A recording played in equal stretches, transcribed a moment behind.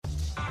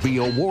the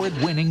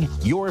award-winning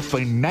Your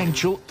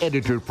Financial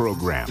Editor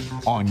program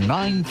on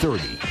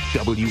 930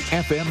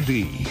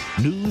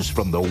 WFMD. News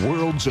from the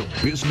worlds of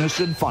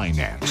business and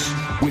finance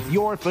with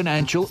your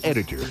financial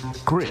editor,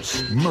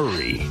 Chris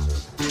Murray.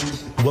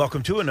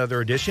 Welcome to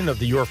another edition of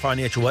the Your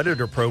Financial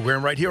Editor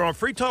program right here on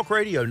Free Talk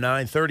Radio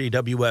 930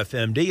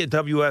 WFMD at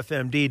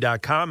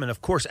WFMD.com. And,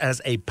 of course,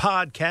 as a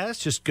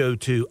podcast, just go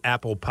to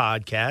Apple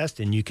Podcast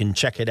and you can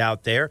check it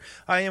out there.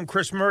 I am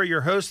Chris Murray,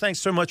 your host. Thanks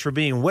so much for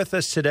being with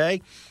us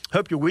today.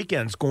 Hope your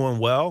weekend's going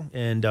well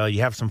and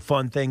you have some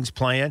fun things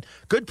planned.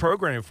 Good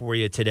program for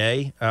you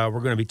today. We're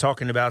going to be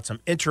talking about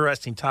some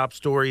interesting top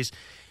stories,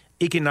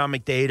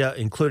 economic data,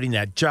 including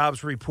that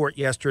jobs report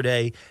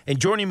yesterday. And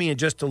joining me in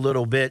just a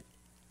little bit,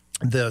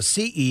 the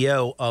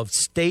CEO of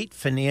State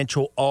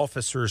Financial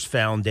Officers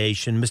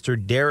Foundation,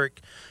 Mr. Derek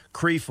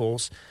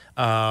Kriefels.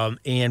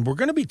 And we're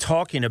going to be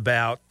talking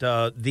about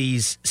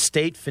these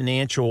state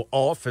financial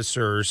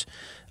officers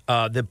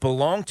that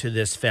belong to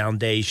this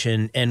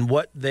foundation and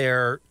what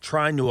they're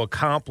trying to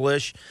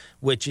accomplish,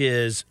 which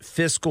is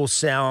fiscal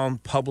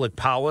sound public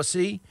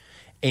policy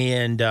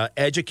and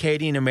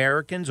educating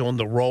Americans on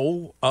the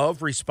role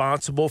of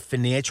responsible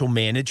financial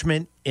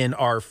management in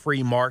our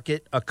free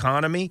market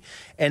economy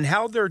and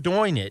how they're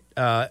doing it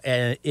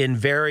in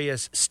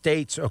various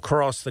states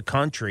across the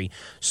country.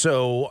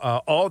 So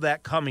all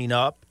that coming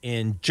up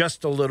in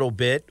just a little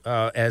bit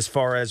as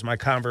far as my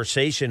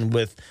conversation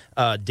with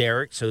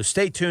Derek. So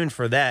stay tuned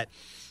for that.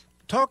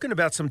 Talking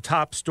about some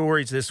top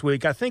stories this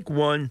week, I think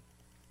one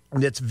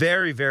that's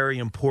very, very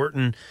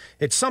important.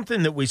 It's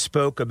something that we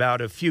spoke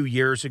about a few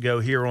years ago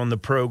here on the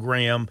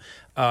program,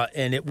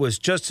 and it was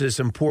just as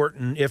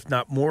important, if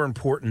not more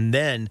important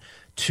then,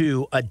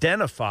 to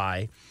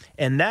identify,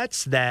 and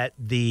that's that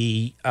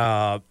the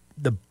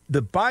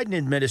Biden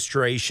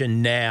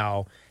administration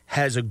now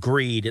has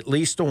agreed, at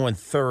least on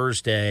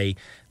Thursday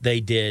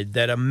they did,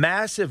 that a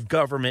massive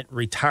government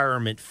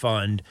retirement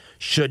fund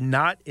should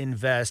not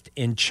invest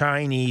in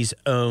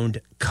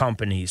Chinese-owned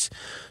companies.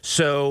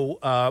 So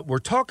we're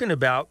talking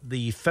about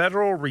the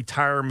Federal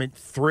Retirement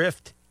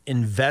Thrift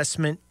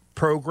Investment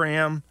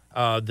Program,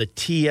 the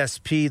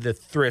TSP, the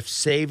Thrift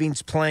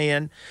Savings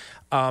Plan.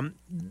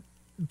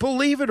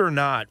 Believe it or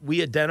not,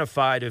 we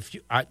identified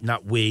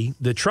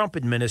the Trump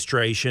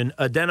administration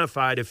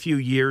identified a few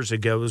years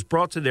ago, it was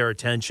brought to their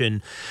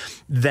attention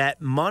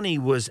that money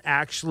was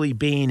actually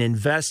being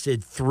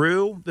invested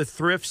through the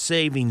Thrift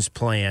Savings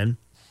Plan,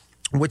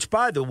 which,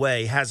 by the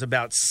way, has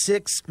about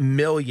 6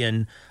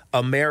 million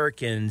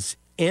Americans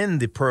in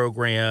the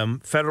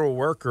program, federal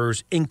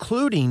workers,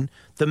 including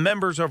the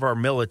members of our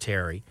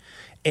military.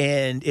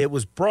 And it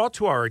was brought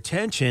to our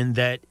attention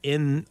that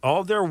in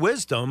all their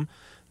wisdom,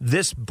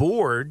 this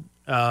board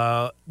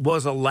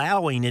was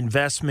allowing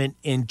investment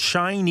in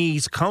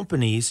Chinese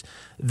companies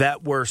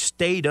that were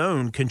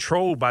state-owned,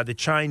 controlled by the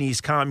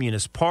Chinese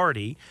Communist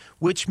Party,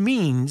 which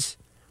means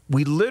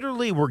we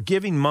literally were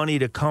giving money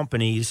to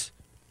companies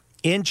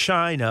in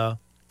China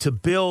to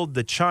build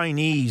the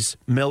Chinese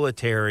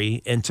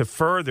military and to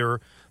further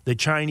the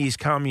Chinese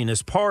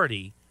Communist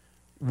Party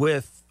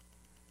with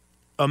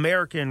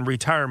American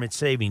retirement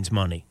savings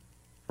money,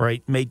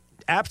 right? Made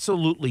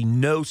absolutely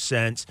no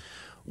sense.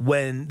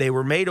 When they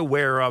were made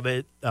aware of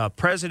it,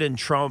 President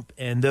Trump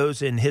and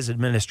those in his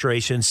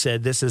administration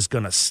said this is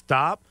going to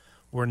stop.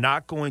 We're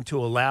not going to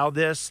allow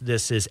this.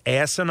 This is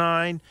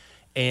asinine.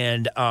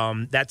 And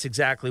that's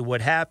exactly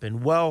what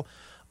happened. Well,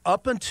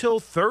 up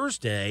until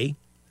Thursday,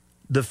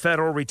 the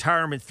Federal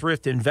Retirement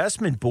Thrift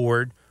Investment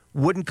Board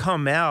wouldn't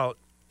come out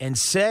and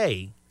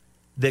say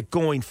that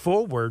going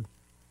forward,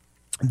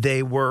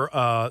 they were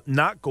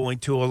not going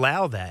to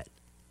allow that.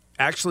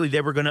 Actually, they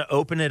were going to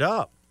open it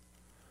up.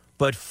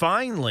 But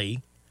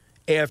finally,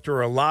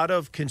 after a lot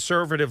of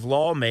conservative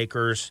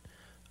lawmakers,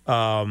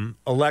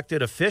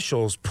 elected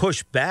officials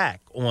pushed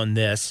back on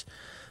this,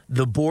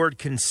 the board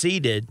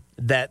conceded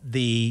that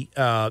the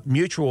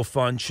mutual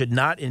fund should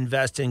not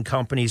invest in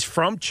companies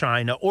from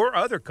China or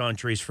other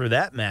countries, for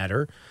that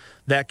matter,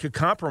 that could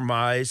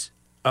compromise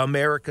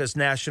America's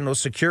national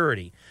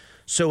security.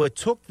 So it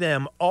took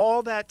them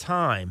all that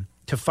time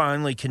to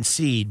finally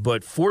concede,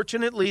 but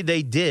fortunately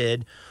they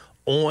did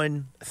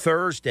on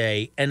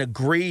Thursday and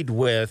agreed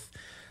with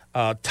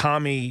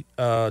Tommy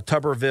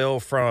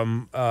Tuberville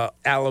from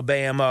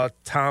Alabama,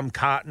 Tom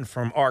Cotton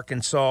from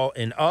Arkansas,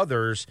 and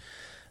others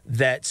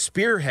that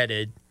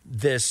spearheaded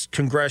this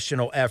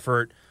congressional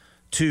effort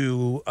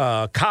to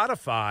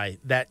codify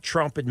that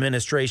Trump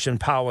administration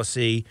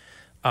policy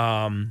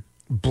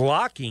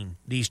blocking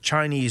these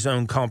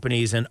Chinese-owned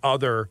companies and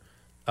other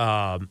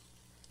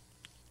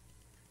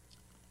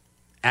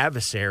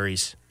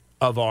adversaries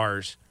of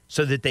ours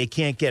so that they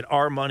can't get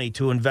our money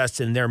to invest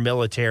in their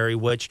military,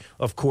 which,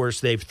 of course,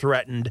 they've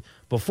threatened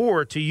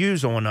before to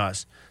use on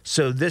us.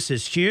 So this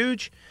is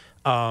huge.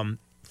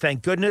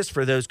 Thank goodness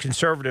for those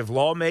conservative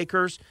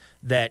lawmakers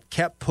that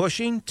kept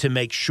pushing to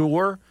make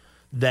sure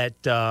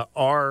that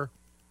our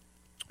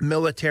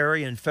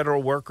military and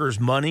federal workers'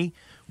 money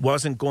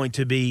wasn't going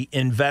to be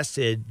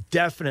invested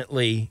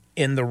definitely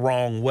in the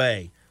wrong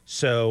way.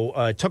 So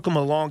it took them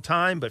a long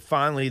time, but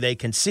finally they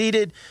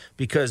conceded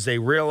because they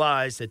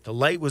realized that the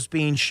light was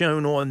being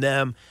shown on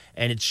them,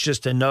 and it's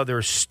just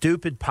another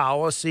stupid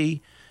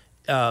policy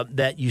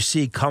that you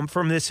see come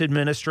from this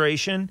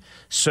administration.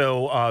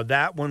 So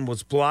that one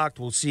was blocked.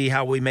 We'll see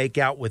how we make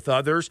out with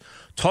others.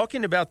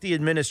 Talking about the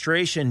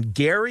administration,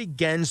 Gary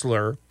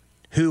Gensler,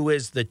 who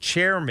is the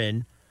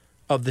chairman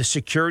of the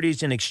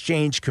Securities and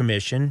Exchange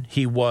Commission,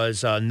 he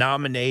was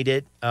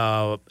nominated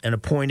and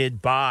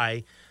appointed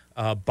by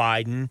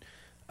Biden.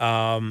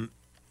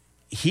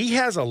 He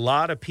has a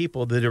lot of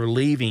people that are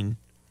leaving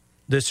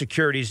the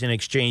Securities and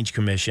Exchange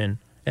Commission,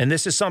 and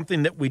this is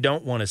something that we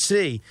don't want to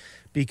see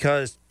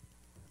because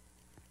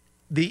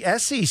the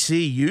SEC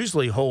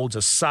usually holds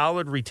a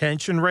solid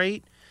retention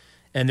rate,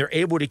 and they're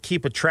able to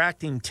keep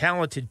attracting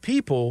talented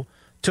people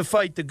to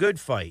fight the good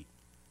fight.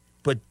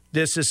 But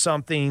this is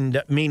something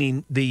that,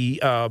 meaning the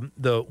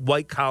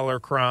white-collar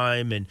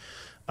crime and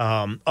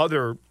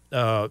other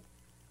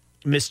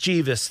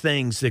mischievous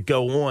things that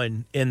go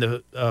on in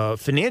the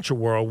financial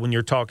world when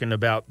you're talking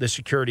about the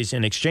Securities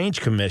and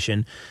Exchange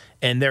Commission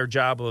and their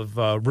job of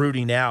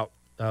rooting out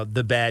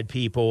the bad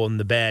people and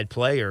the bad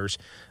players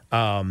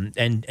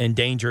and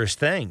dangerous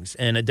things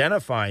and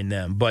identifying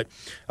them. But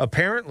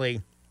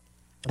apparently,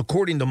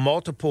 according to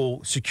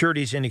multiple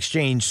Securities and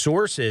Exchange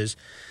sources,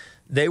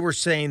 they were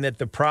saying that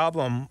the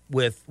problem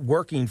with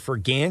working for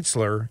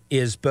Gensler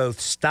is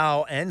both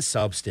style and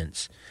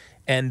substance,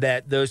 and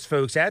that those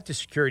folks at the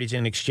Securities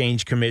and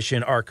Exchange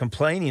Commission are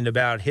complaining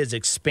about his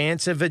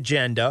expansive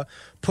agenda,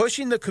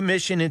 pushing the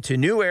commission into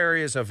new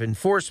areas of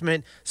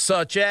enforcement,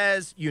 such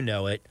as, you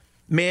know it,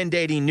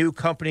 mandating new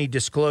company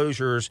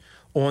disclosures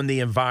on the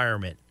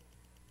environment.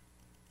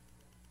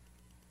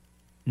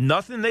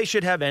 Nothing they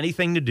should have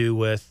anything to do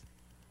with.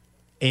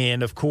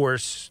 And, of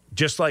course,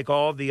 just like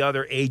all the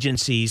other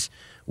agencies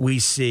we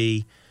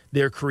see,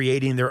 they're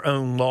creating their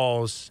own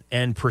laws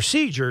and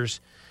procedures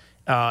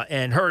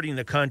and hurting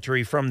the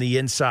country from the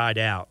inside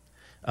out.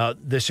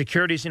 The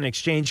Securities and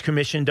Exchange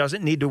Commission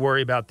doesn't need to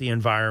worry about the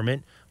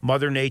environment.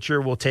 Mother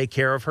Nature will take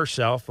care of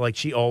herself like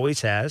she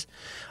always has.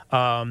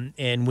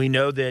 And we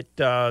know that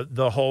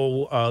the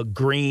whole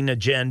green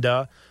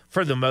agenda,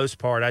 for the most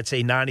part, I'd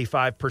say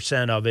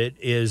 95% of it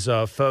is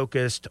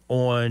focused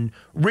on,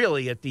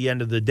 really, at the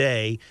end of the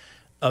day,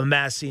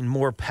 amassing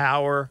more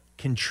power,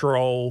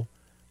 control,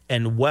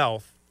 and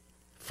wealth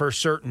for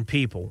certain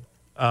people.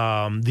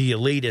 The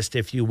elitist,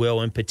 if you will,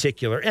 in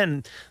particular,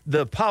 and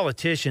the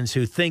politicians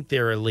who think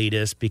they're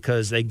elitist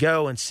because they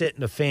go and sit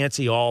in a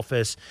fancy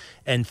office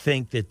and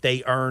think that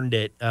they earned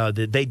it,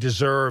 that they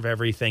deserve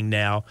everything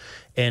now.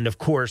 And, of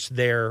course,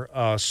 their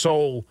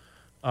sole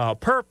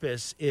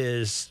purpose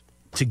is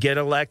to get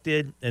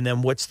elected. And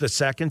then what's the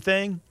second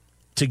thing?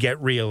 To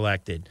get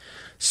reelected.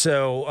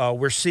 So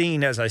we're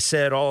seeing, as I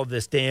said, all of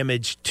this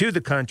damage to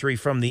the country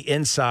from the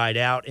inside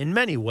out in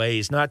many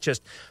ways, not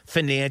just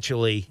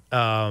financially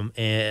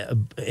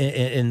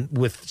and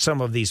with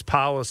some of these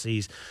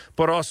policies,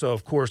 but also,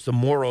 of course, the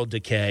moral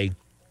decay.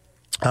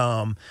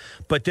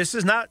 But this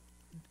is not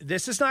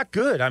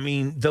good. I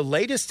mean, the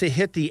latest to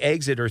hit the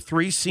exit are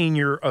three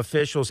senior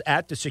officials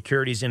at the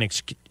Securities and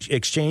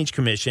Exchange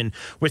Commission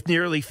with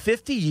nearly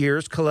 50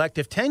 years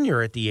collective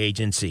tenure at the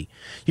agency.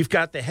 You've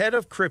got the head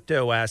of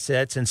crypto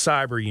assets and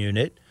cyber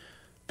unit,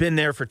 been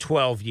there for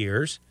 12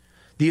 years.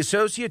 The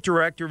associate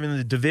director in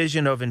the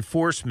Division of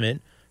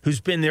Enforcement, who's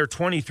been there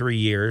 23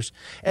 years,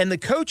 and the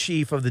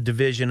co-chief of the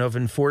Division of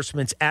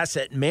Enforcement's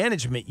Asset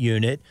Management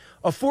Unit,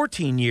 a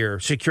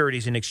 14-year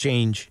Securities and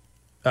Exchange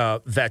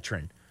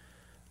veteran.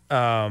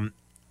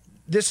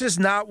 This is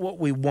not what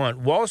we want.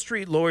 Wall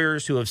Street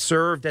lawyers who have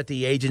served at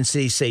the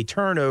agency say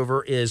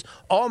turnover is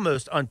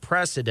almost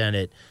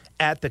unprecedented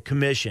at the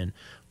commission.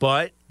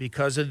 But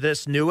because of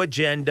this new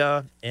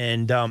agenda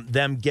and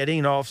them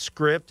getting off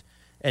script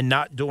and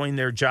not doing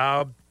their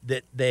job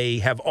that they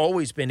have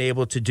always been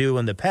able to do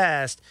in the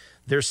past,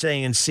 they're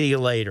saying see you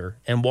later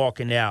and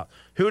walking out.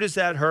 Who does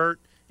that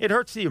hurt? It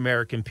hurts the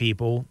American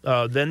people.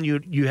 Then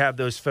you have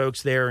those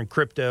folks there in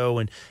crypto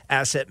and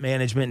asset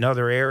management and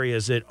other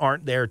areas that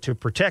aren't there to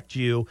protect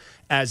you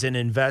as an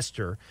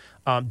investor.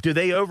 Do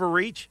they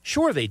overreach?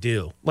 Sure they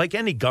do, like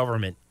any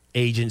government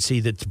agency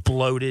that's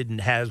bloated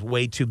and has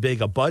way too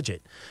big a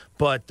budget.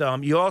 But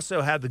you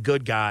also have the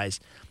good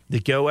guys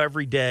that go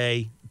every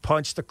day,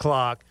 punch the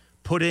clock,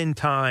 put in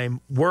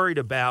time, worried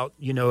about,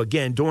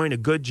 again, doing a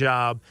good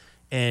job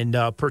and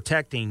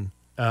protecting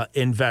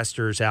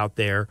investors out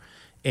there.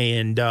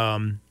 And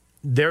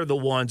they're the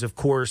ones, of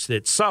course,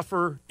 that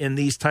suffer in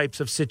these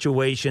types of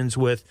situations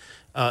with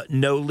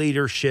no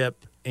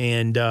leadership.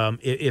 And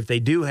if they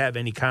do have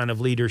any kind of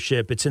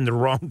leadership, it's in the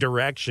wrong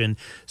direction.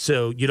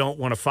 So you don't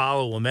want to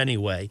follow them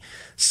anyway.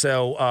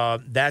 So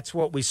that's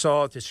what we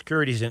saw at the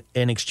Securities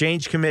and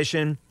Exchange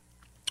Commission.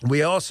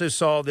 We also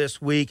saw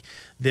this week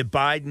that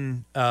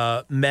Biden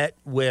met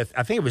with,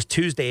 I think it was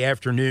Tuesday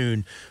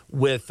afternoon,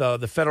 with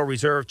the Federal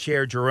Reserve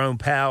Chair Jerome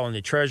Powell and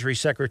the Treasury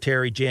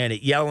Secretary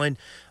Janet Yellen.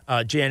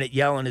 Janet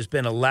Yellen has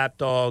been a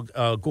lapdog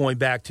going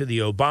back to the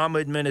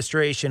Obama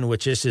administration,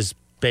 which this is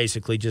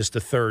basically just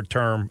the third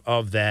term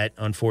of that,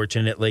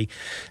 unfortunately.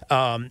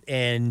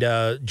 And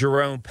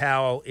Jerome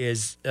Powell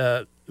is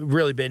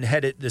really been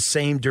headed the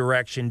same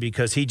direction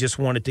because he just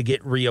wanted to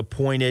get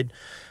reappointed.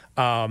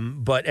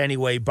 But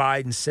anyway,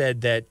 Biden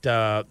said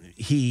that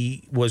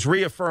he was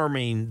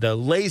reaffirming the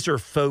laser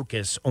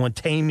focus on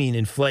taming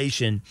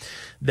inflation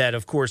that,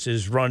 of course,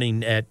 is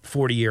running at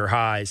 40-year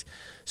highs.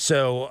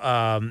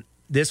 So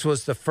this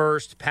was the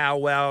first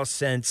powwow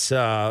since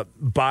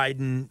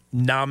Biden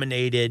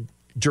nominated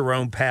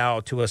Jerome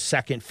Powell to a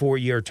second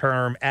 4-year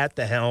term at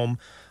the helm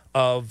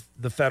of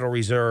the Federal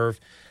Reserve.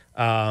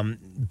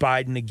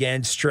 Biden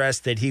again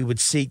stressed that he would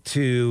seek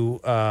to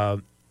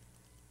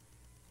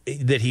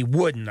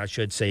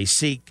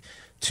seek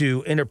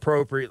to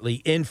inappropriately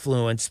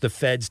influence the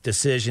Fed's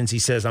decisions. He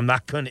says, I'm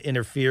not going to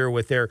interfere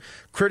with their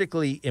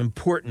critically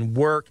important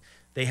work.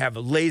 They have a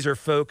laser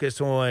focus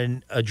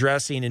on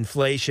addressing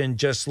inflation,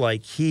 just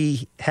like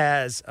he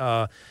has.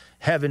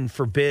 Heaven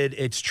forbid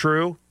it's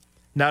true.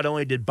 Not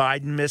only did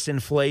Biden miss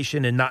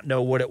inflation and not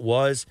know what it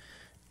was,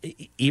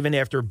 even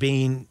after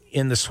being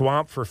in the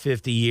swamp for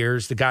 50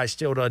 years, the guy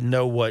still doesn't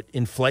know what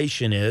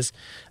inflation is.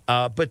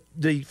 But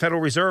the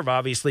Federal Reserve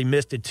obviously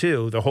missed it,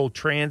 too. The whole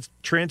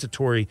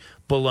transitory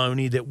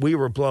baloney that we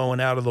were blowing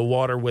out of the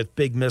water with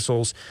big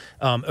missiles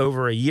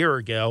over a year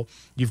ago.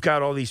 You've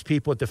got all these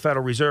people at the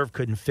Federal Reserve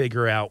couldn't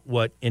figure out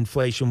what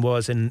inflation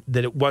was and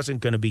that it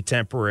wasn't going to be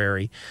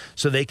temporary.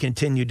 So they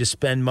continued to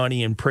spend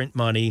money and print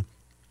money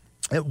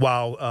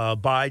while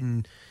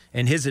Biden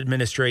and his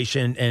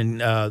administration and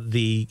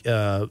the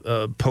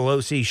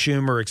Pelosi,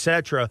 Schumer, et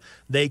cetera,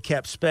 they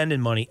kept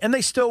spending money. And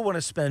they still want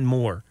to spend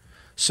more.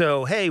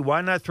 So, hey,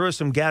 why not throw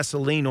some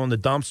gasoline on the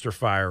dumpster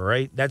fire,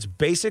 right? That's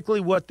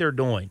basically what they're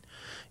doing.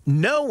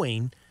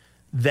 Knowing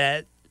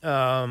that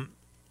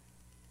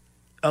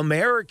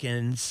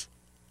Americans,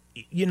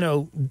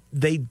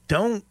 they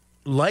don't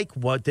like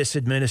what this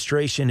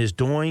administration is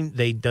doing.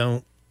 They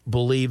don't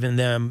believe in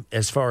them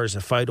as far as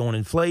a fight on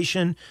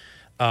inflation.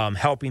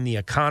 Helping the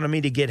economy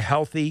to get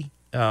healthy,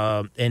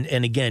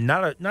 and again,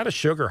 not a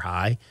sugar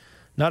high,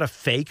 not a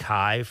fake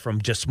high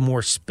from just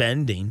more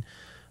spending,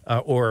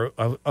 or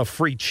a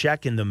free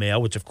check in the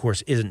mail, which of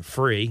course isn't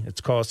free.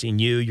 It's costing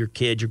you, your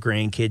kids, your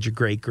grandkids, your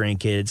great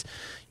grandkids,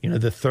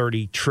 the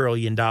 $30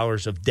 trillion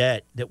of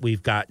debt that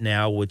we've got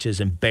now, which is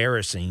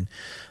embarrassing.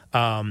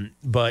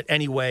 But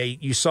anyway,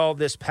 you saw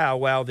this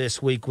powwow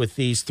this week with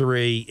these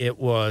three. It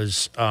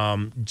was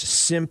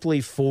simply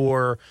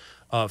for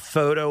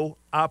photo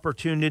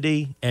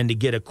opportunity and to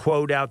get a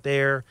quote out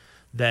there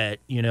that,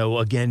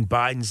 again,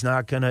 Biden's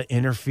not going to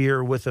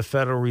interfere with the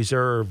Federal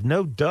Reserve.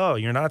 No, duh,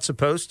 you're not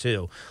supposed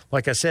to.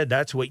 Like I said,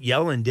 that's what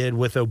Yellen did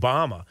with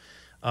Obama.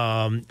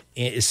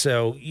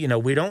 So,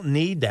 we don't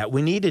need that.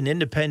 We need an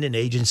independent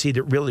agency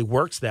that really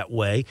works that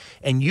way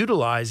and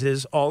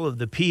utilizes all of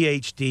the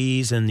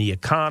PhDs and the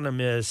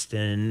economists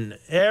and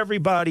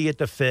everybody at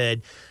the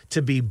Fed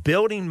to be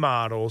building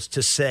models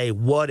to say,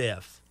 what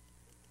if?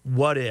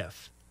 What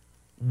if?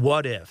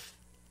 What if?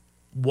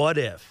 What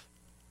if?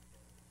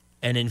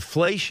 And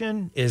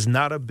inflation is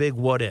not a big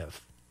what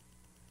if.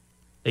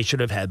 They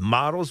should have had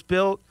models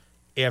built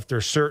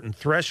after certain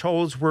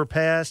thresholds were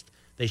passed.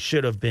 They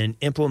should have been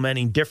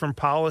implementing different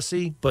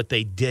policy, but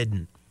they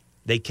didn't.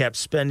 They kept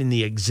spending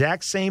the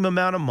exact same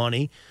amount of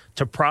money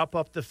to prop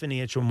up the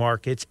financial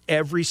markets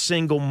every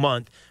single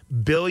month,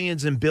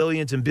 billions and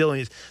billions and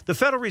billions. The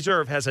Federal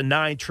Reserve has a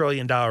 $9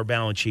 trillion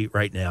balance sheet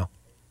right now.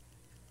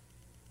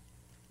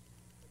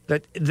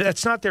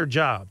 That's not their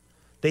job.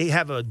 They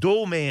have a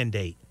dual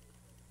mandate.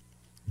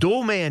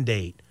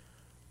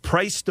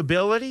 Price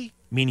stability,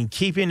 meaning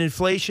keeping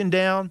inflation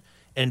down,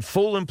 and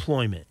full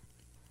employment.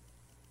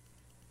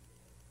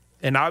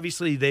 And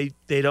obviously they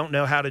don't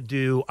know how to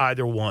do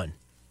either one.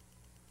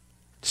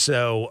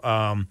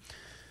 So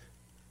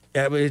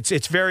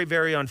it's very,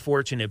 very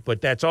unfortunate,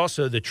 but that's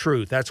also the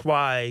truth. That's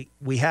why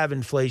we have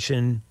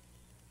inflation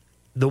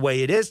the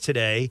way it is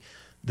today.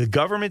 The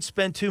government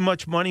spent too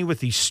much money with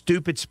these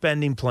stupid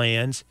spending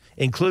plans,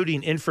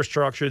 including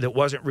infrastructure that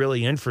wasn't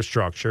really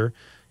infrastructure.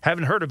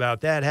 Haven't heard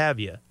about that, have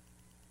you?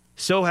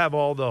 Still have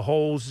all the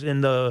holes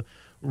in the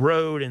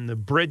road and the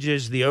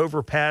bridges, the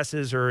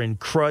overpasses are in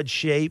crud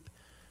shape.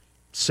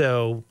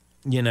 So,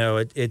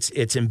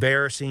 it's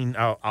embarrassing.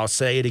 I'll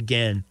say it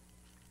again.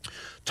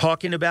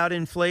 Talking about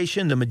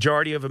inflation, the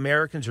majority of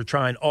Americans are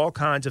trying all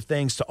kinds of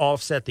things to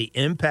offset the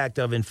impact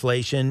of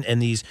inflation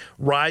and these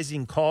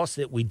rising costs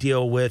that we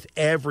deal with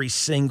every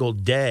single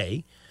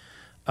day.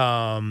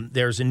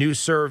 There's a new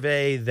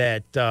survey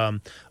that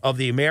of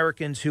the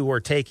Americans who are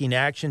taking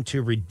action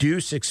to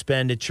reduce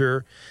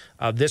expenditure.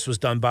 This was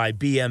done by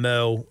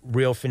BMO,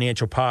 Real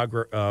Financial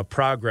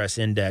Progress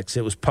Index.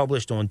 It was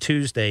published on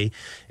Tuesday,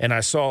 and I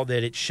saw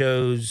that it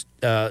showed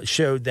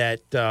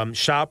that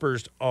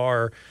shoppers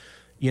are,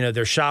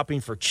 they're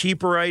shopping for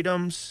cheaper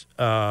items,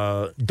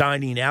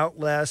 dining out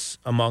less,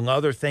 among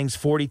other things.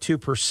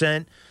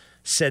 42%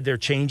 said they're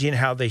changing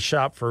how they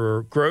shop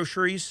for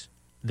groceries.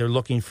 They're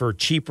looking for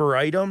cheaper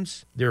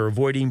items. They're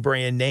avoiding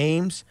brand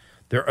names.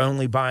 They're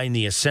only buying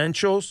the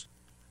essentials.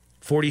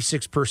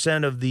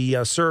 46% of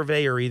the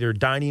survey are either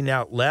dining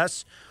out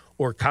less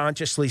or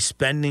consciously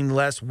spending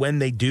less when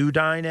they do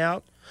dine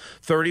out.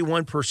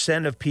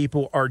 31% of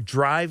people are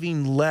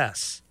driving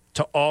less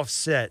to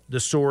offset the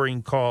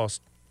soaring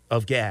cost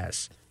of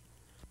gas.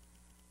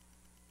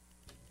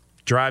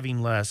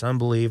 Driving less,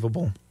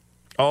 unbelievable.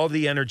 All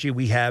the energy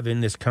we have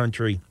in this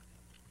country,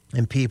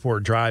 and people are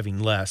driving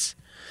less.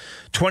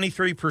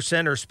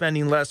 23% are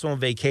spending less on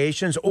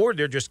vacations, or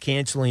they're just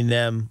canceling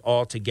them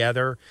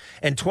altogether.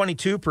 And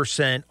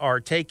 22% are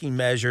taking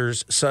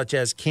measures such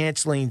as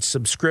canceling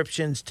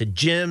subscriptions to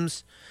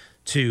gyms,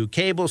 to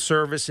cable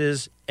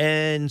services,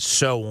 and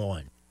so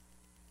on.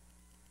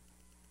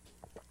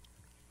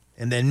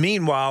 And then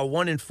meanwhile,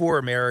 1 in 4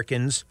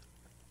 Americans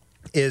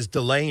is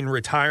delaying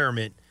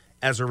retirement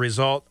as a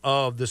result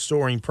of the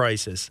soaring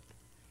prices.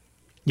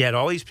 Yet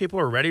all these people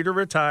are ready to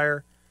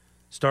retire,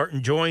 start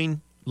enjoying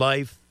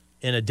life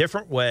in a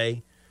different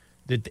way.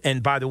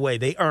 And by the way,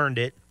 they earned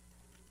it,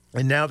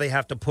 and now they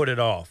have to put it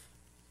off.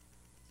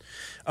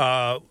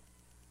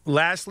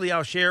 Lastly,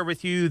 I'll share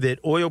with you that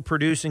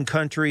oil-producing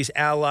countries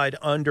allied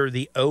under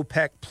the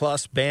OPEC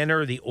Plus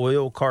banner, the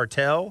oil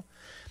cartel,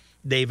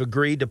 they've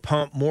agreed to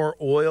pump more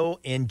oil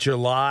in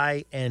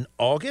July and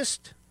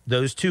August,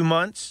 those 2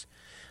 months,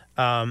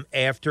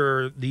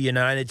 after the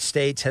United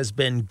States has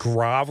been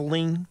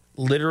groveling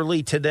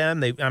literally to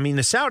them. The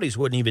Saudis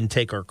wouldn't even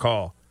take our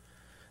call.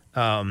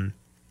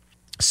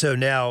 So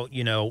now,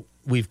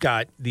 we've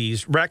got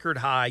these record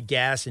high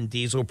gas and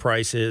diesel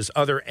prices,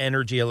 other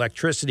energy,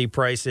 electricity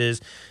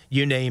prices,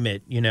 you name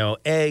it,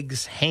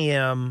 eggs,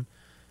 ham,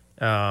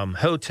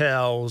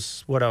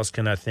 hotels. What else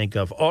can I think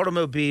of?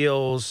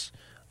 Automobiles,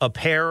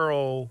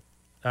 apparel,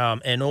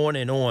 and on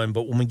and on.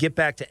 But when we get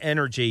back to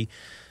energy,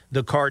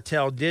 the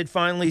cartel did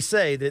finally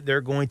say that they're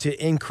going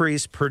to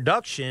increase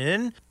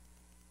production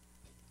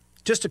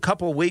just a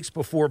couple of weeks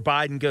before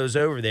Biden goes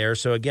over there.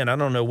 So, again, I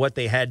don't know what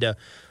they had to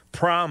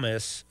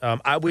promise.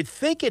 I would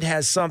think it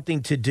has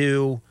something to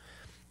do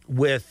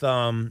with,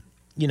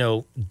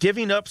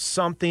 giving up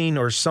something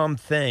or some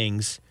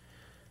things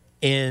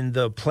in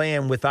the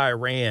plan with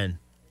Iran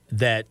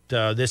that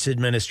this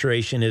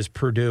administration is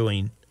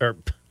pursuing,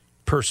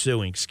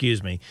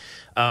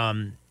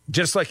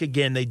 just like,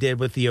 again, they did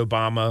with the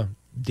Obama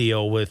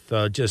deal with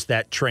just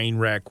that train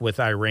wreck with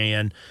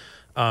Iran.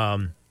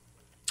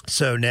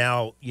 So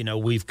now,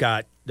 we've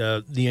got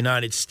the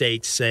United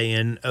States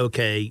saying,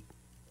 okay,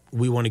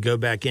 we want to go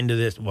back into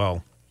this.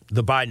 Well,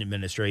 the Biden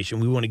administration,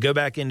 we want to go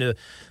back into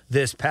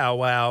this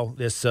powwow,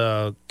 this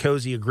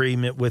cozy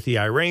agreement with the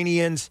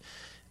Iranians.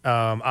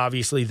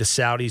 Obviously, the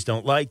Saudis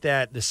don't like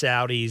that. The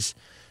Saudis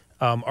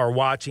are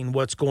watching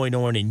what's going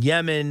on in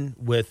Yemen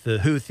with the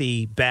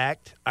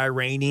Houthi-backed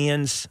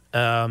Iranians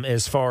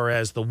as far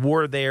as the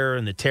war there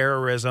and the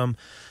terrorism.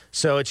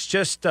 So it's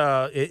just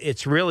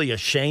it's really a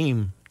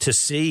shame to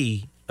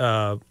see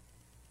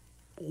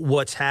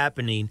what's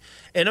happening.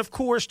 And, of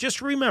course,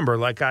 just remember,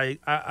 like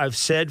I've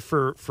said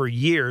for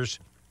years,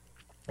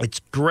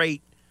 it's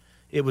great.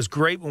 It was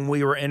great when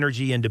we were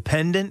energy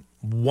independent,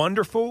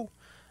 wonderful.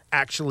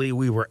 Actually,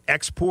 we were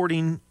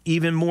exporting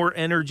even more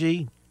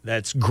energy.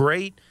 That's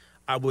great.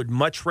 I would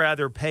much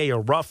rather pay a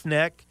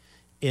roughneck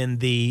in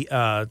the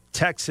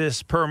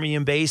Texas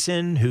Permian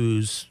Basin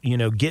who's,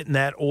 getting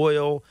that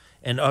oil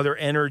and other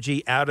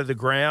energy out of the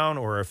ground,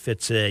 or if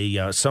it's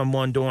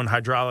someone doing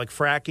hydraulic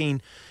fracking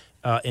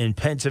in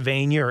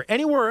Pennsylvania or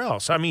anywhere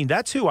else.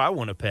 That's who I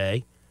want to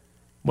pay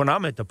when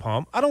I'm at the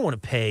pump. I don't want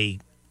to pay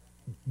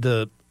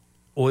the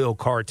oil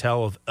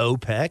cartel of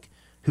OPEC,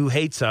 who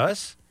hates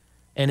us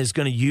and is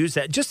going to use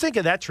that. Just think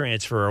of that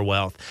transfer of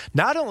wealth.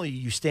 Not only are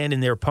you standing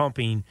there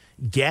pumping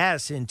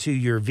gas into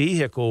your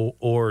vehicle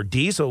or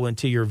diesel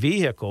into your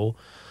vehicle,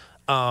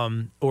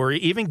 or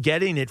even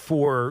getting it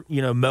for,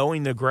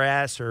 mowing the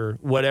grass or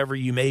whatever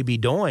you may be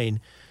doing,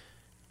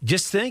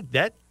 just think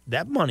that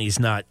money's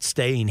not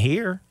staying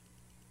here.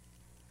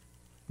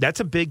 That's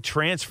a big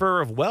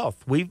transfer of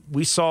wealth.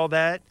 We saw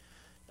that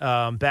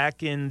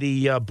back in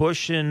the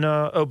Bush and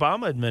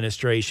Obama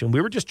administration.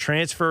 We were just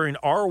transferring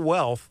our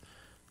wealth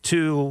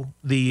to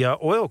the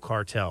oil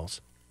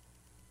cartels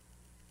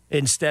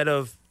instead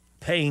of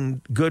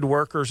paying good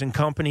workers and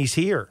companies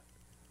here.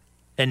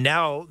 And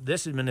now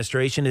this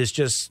administration is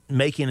just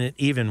making it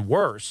even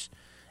worse,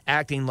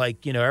 acting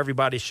like,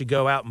 everybody should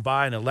go out and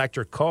buy an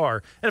electric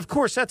car. And, of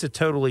course, that's a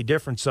totally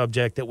different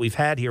subject that we've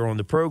had here on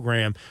the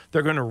program.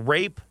 They're going to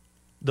rape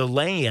the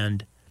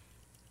land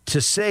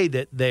to say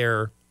that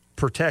they're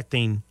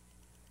protecting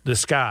the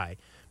sky,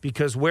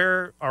 because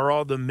where are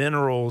all the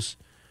minerals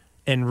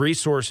and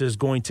resources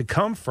going to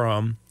come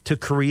from to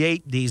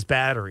create these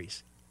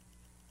batteries?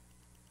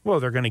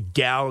 Well, they're going to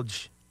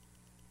gouge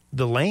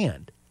the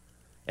land.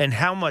 And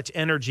how much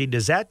energy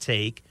does that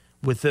take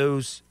with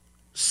those,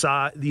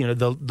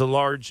 the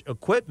large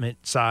equipment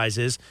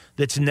sizes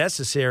that's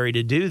necessary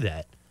to do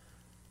that?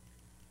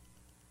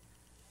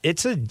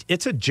 It's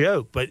a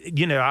joke, but,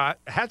 I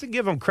have to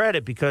give them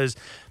credit because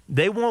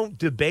they won't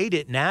debate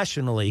it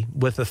nationally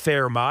with a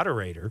fair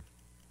moderator,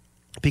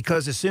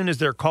 because as soon as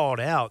they're called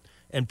out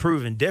and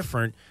proven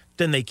different,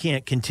 then they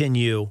can't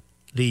continue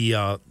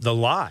the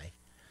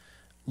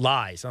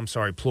lies. I'm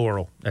sorry,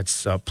 plural.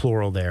 That's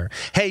plural there.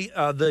 Hey,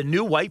 the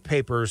new white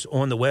paper's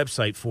on the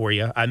website for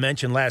you. I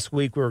mentioned last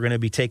week we were going to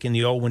be taking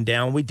the old one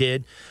down. We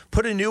did.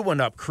 Put a new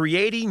one up.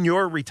 Creating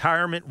Your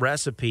Retirement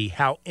Recipe,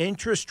 How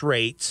Interest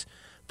Rates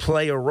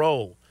Play a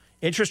Role.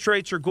 Interest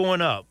rates are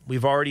going up.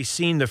 We've already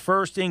seen the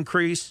first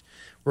increase.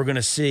 We're going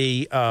to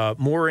see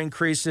more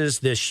increases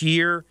this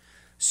year.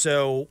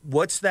 So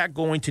what's that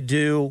going to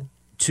do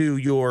to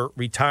your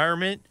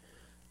retirement,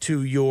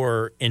 to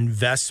your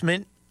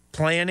investment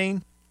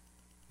planning?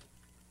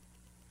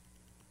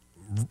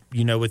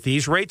 You know, with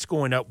these rates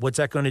going up, what's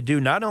that going to do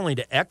not only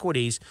to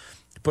equities,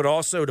 but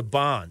also to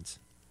bonds,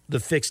 the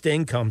fixed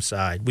income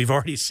side? We've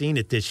already seen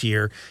it this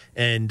year,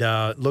 and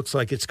looks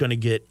like it's going to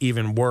get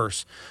even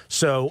worse.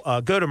 So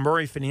go to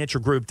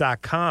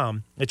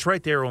MurrayFinancialGroup.com. It's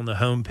right there on the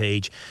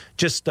homepage.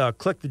 Just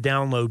click the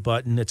download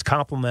button. It's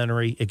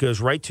complimentary. It goes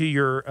right to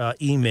your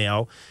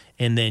email,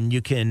 and then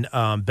you can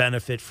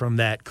benefit from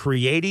that.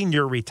 Creating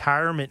Your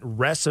Retirement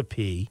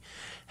Recipe,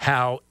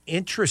 How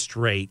Interest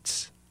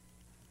Rates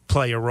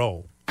Play a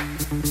Role.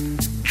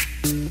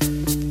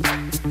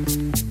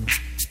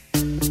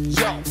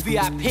 Yo,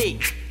 VIP.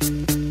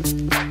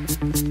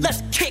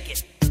 Let's kick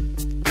it.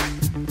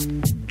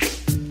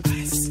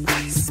 Ice,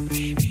 ice,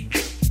 baby.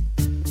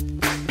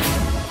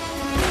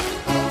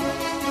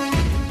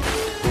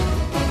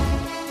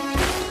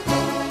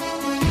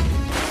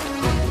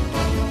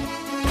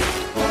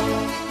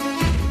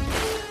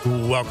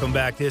 Welcome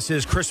back. This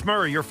is Chris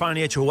Murray, your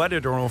financial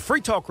editor on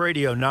Free Talk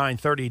Radio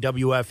 930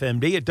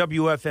 WFMD at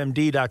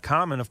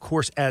WFMD.com. And, of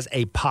course, as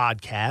a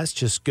podcast,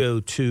 just go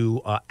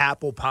to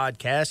Apple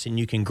Podcasts and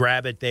you can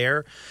grab it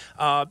there.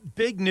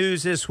 Big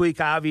news this week,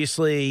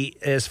 obviously,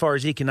 as far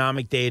as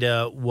economic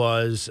data,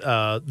 was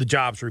the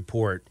jobs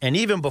report. And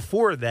even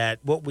before that,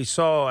 what we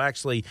saw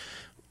actually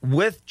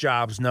with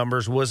jobs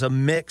numbers was a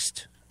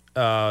mixed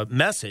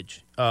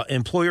message.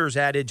 Employers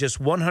added just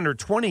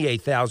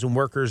 128,000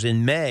 workers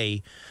in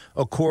May,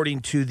 according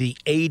to the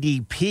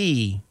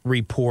ADP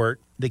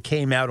report that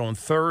came out on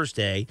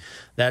Thursday.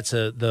 That's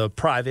the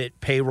private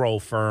payroll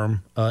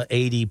firm,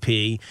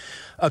 ADP.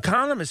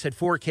 Economists had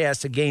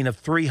forecast a gain of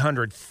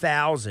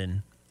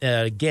 300,000.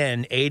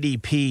 Again,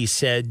 ADP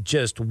said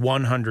just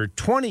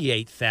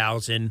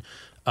 128,000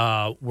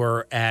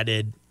 were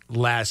added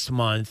last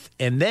month.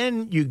 And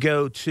then you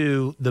go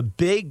to the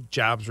big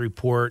jobs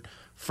report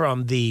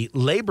from the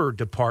Labor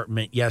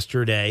Department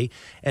yesterday,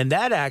 and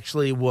that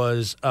actually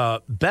was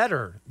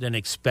better than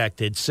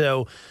expected.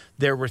 So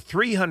there were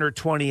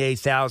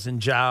 328,000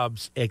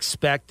 jobs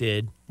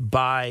expected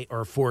by,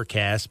 or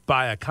forecast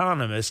by,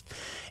 economists,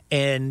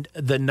 and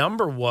the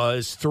number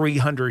was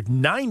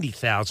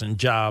 390,000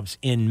 jobs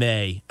in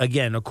May,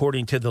 again,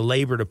 according to the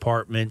Labor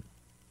Department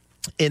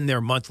in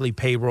their monthly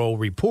payroll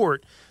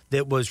report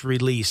that was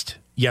released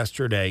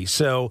yesterday.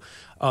 So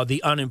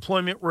the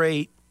unemployment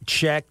rate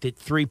checked at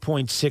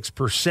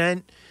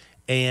 3.6%.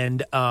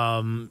 And,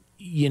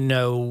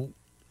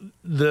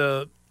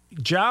 the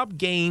job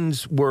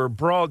gains were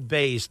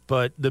broad-based,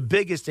 but the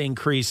biggest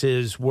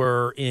increases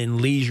were in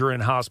leisure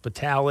and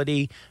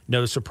hospitality.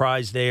 No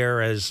surprise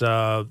there, as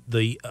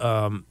the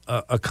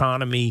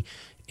economy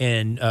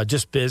and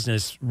just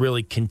business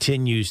really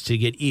continues to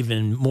get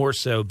even more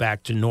so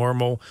back to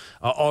normal.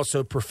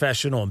 Also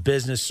professional and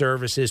business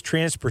services,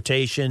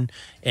 transportation,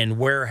 and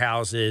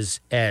warehouses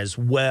as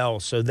well.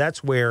 So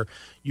that's where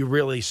you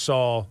really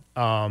saw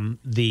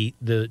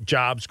the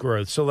jobs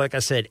growth. So like I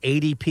said,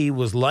 ADP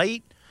was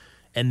light,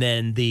 and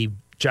then the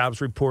jobs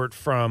report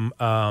from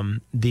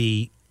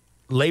the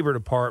Labor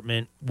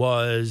Department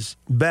was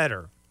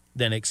better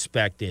than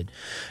expected.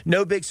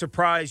 No big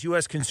surprise,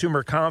 U.S.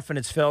 consumer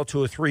confidence fell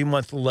to a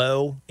 3-month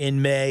low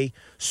in May.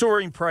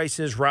 Soaring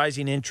prices,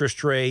 rising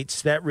interest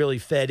rates, that really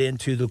fed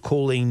into the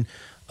cooling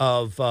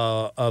of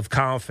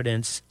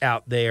confidence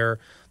out there.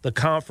 The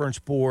Conference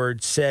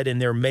Board said in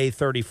their May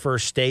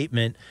 31st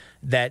statement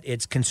that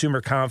its consumer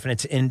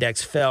confidence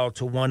index fell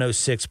to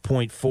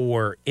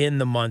 106.4 in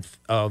the month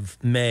of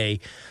May.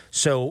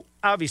 So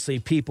obviously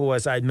people,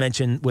 as I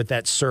mentioned with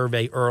that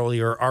survey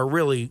earlier, are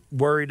really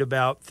worried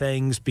about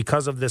things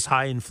because of this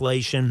high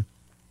inflation.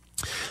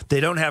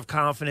 They don't have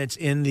confidence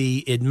in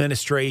the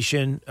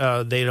administration.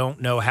 They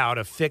don't know how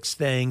to fix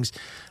things.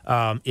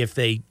 If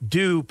they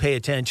do pay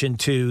attention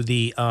to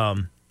the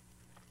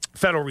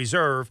Federal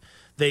Reserve,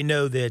 they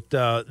know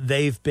that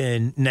they've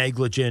been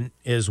negligent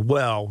as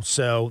well.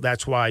 So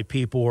that's why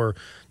people are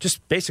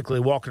just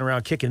basically walking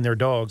around kicking their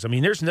dogs. I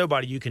mean, there's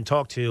nobody you can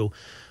talk to.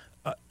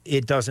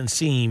 It doesn't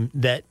seem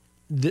that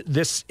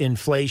this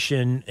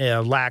inflation,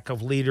 lack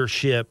of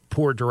leadership,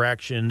 poor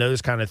direction,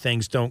 those kind of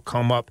things don't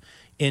come up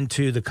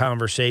into the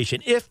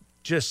conversation, if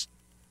just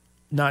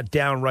not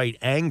downright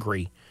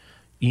angry,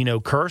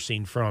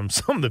 cursing from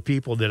some of the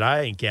people that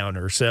I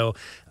encounter. So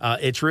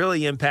it's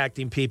really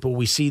impacting people.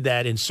 We see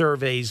that in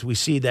surveys. We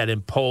see that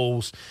in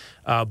polls.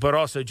 But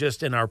also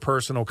just in our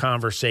personal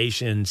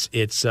conversations,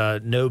 it's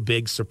no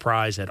big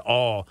surprise at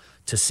all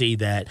to see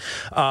that.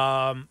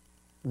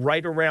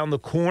 right around the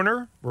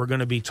corner, we're going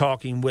to be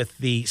talking with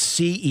the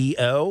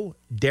CEO,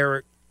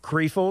 Derek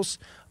Kreifels,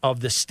 of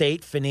the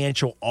State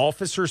Financial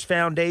Officers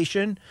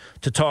Foundation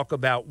to talk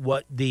about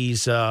what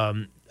these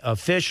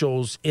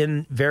officials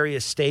in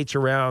various states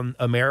around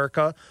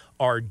America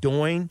are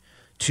doing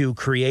to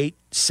create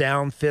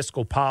sound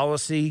fiscal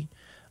policy,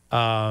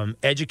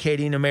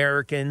 educating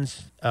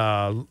Americans,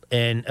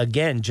 and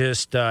again,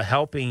 just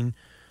helping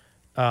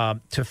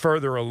to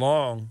further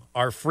along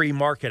our free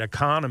market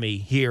economy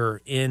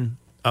here in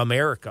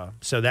America.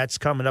 So that's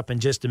coming up in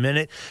just a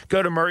minute.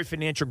 Go to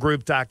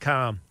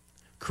murrayfinancialgroup.com.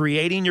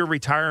 Creating your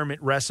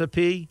retirement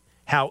recipe,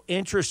 how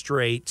interest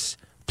rates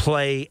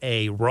play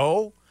a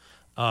role.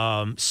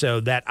 So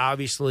that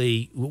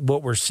obviously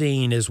what we're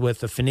seeing is with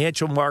the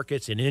financial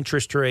markets and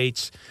interest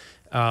rates,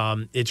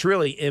 it's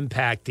really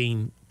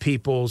impacting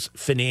people's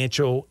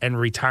financial and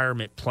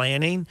retirement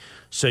planning.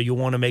 So you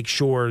want to make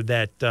sure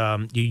that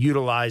you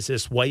utilize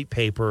this white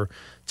paper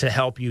to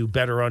help you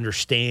better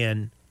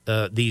understand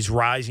these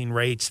rising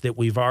rates that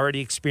we've already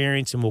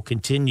experienced and will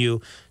continue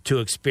to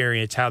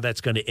experience, how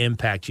that's going to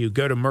impact you.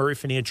 Go to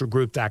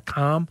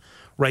murrayfinancialgroup.com.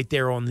 Right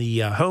there on the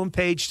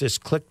homepage,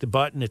 just click the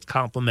button. It's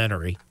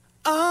complimentary.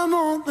 I'm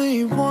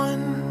only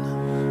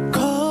one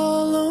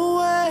call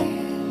away.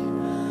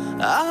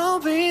 I'll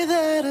be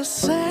there to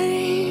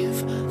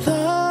save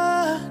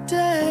the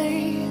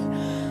day.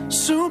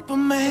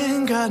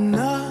 Superman got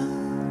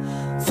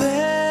nothing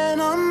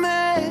on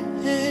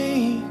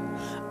me.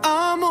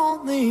 I'm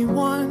only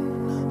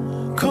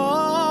one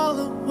call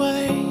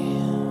away.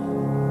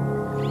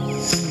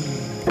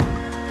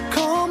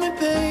 Call me,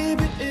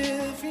 baby,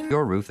 if you...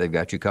 Your roof, they've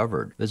got you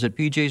covered. Visit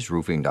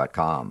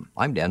pjsroofing.com.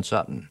 I'm Dan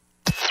Sutton.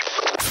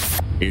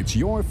 It's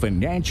Your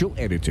Financial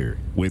Editor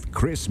with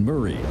Chris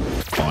Murray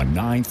on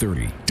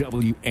 930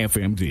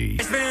 WFMD.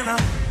 It's been a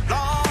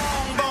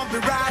long, bumpy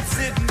ride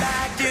sitting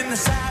back in the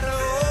saddle.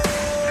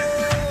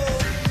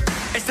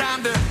 It's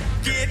time to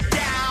get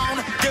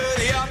down,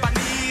 dirty up our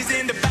knees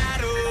into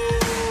battle.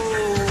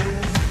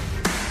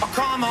 Oh,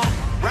 come on,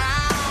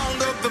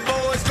 round up the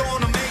boys,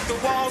 gonna make the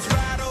walls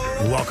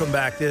rattle. Welcome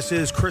back. This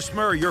is Chris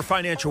Murray, your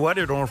financial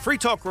editor on Free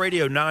Talk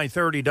Radio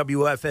 930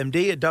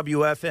 WFMD at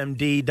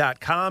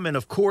WFMD.com. And,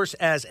 of course,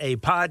 as a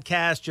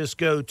podcast, just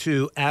go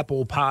to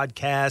Apple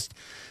Podcast.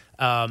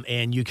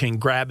 And you can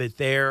grab it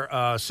there.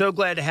 So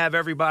glad to have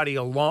everybody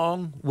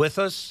along with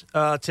us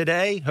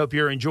today. Hope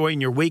you're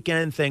enjoying your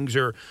weekend. Things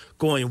are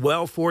going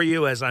well for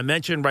you. As I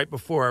mentioned right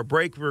before our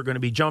break, we're going to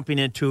be jumping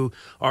into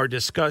our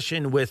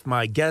discussion with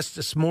my guest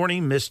this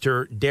morning,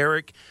 Mr.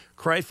 Derek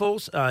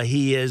Kreifels.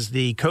 He is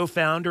the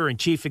co-founder and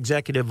chief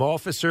executive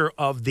officer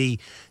of the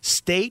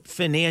State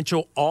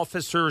Financial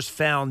Officers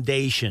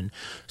Foundation.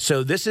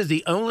 So this is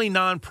the only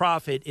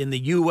nonprofit in the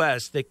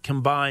U.S. that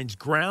combines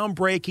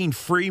groundbreaking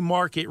free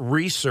market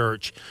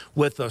research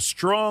with a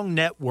strong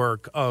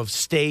network of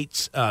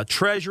states'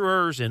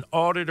 treasurers and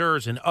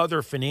auditors and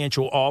other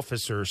financial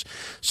officers.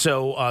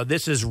 So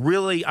this is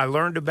really, I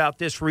learned about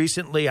this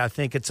recently. I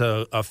think it's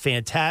a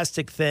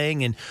fantastic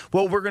thing. And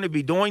what we're going to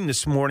be doing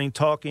this morning,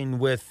 talking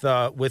with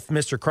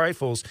Mr.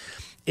 Kreifels,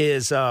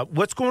 is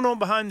what's going on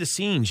behind the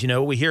scenes. You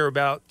know, we hear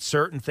about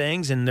certain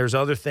things, and there's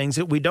other things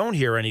that we don't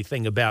hear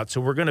anything about. So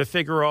we're going to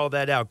figure all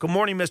that out. Good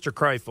morning, Mr.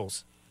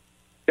 Kreifels.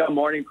 Good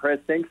morning, Chris.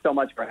 Thanks so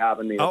much for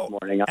having me this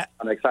morning.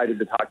 I'm excited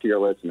to talk to your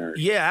listeners.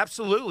 Yeah,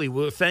 absolutely.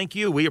 Well, thank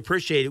you. We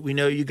appreciate it. We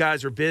know you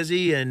guys are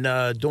busy and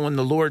doing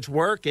the Lord's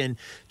work and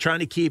trying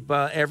to keep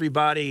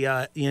everybody,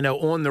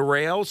 on the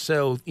rails.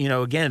 So,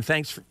 again,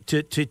 thanks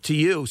to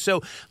you.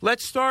 So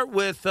let's start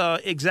with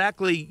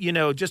exactly,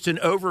 just an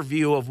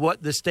overview of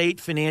what the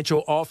State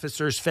Financial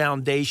Officers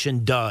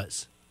Foundation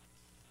does.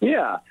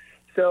 Yeah.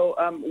 So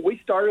we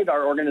started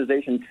our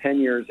organization 10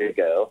 years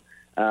ago.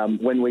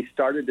 When we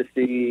started to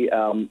see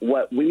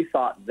what we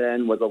thought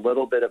then was a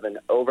little bit of an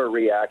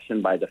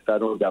overreaction by the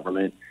federal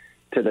government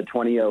to the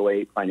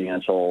 2008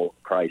 financial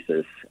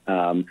crisis.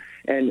 And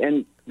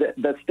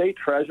the state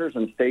treasurers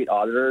and state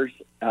auditors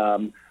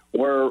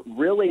were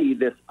really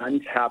this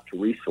untapped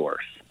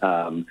resource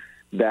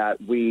that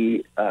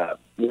we,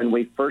 when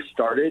we first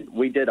started,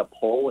 we did a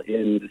poll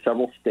in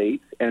several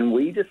states, and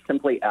we just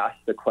simply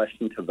asked the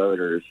question to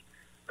voters,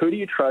 who do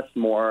you trust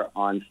more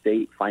on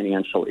state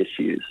financial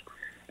issues?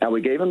 And we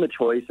gave them the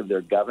choice of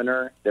their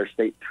governor, their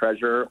state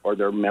treasurer, or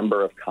their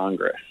member of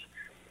Congress.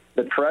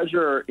 The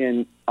treasurer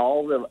in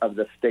all of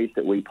the states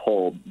that we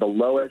polled, the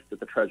lowest that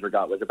the treasurer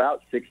got was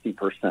about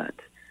 60%.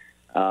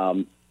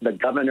 The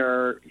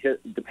governor,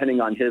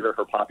 depending on his or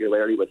her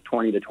popularity, was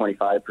 20 to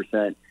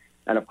 25%.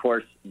 And, of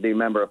course, the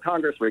member of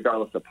Congress,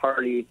 regardless of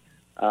party,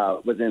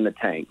 was in the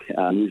tank,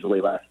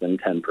 usually less than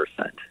 10%.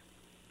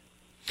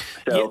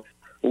 So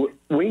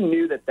we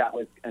knew that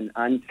was an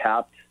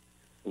untapped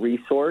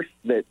resource,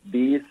 that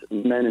these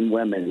men and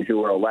women who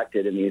were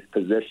elected in these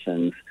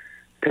positions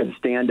could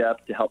stand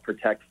up to help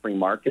protect free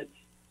markets,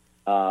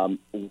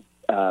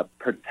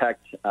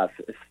 protect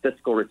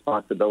fiscal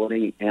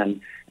responsibility,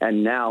 and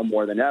now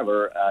more than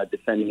ever,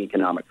 defending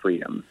economic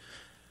freedom.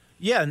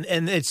 Yeah,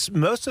 and it's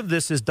most of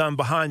this is done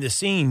behind the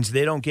scenes.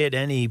 They don't get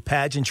any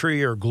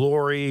pageantry or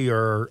glory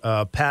or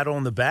pat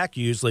on the back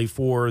usually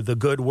for the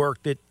good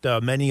work that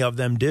many of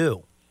them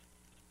do.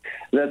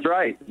 That's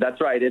right.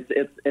 That's right.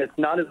 It's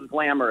not as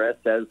glamorous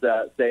as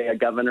say a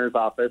governor's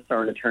office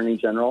or an attorney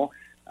general,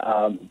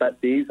 but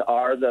these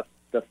are the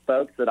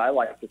folks that I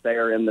like to say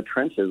are in the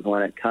trenches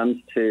when it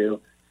comes to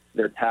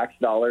their tax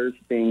dollars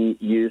being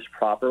used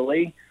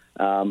properly,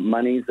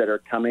 monies that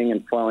are coming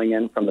and flowing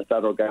in from the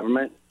federal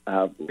government.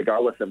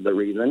 Regardless of the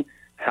reason,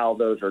 how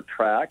those are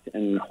tracked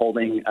and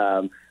holding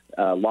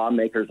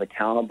lawmakers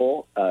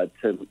accountable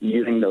to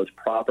using those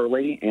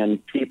properly and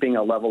keeping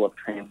a level of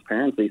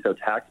transparency so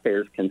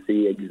taxpayers can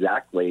see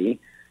exactly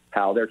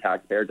how their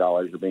taxpayer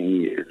dollars are being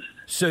used.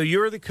 So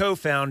you're the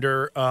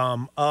co-founder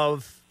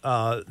of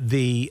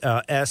the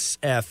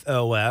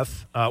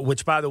SFOF,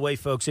 which, by the way,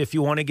 folks, if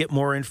you want to get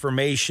more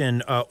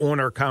information on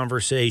our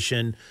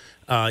conversation,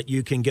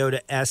 you can go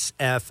to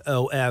sfof.com.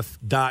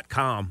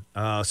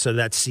 So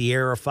that's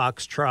Sierra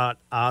Foxtrot,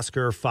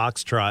 Oscar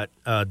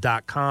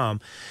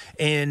Foxtrot.com.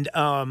 And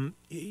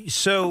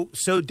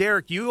so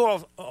Derek,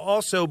 you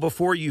also,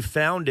 before you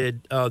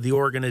founded the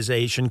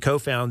organization,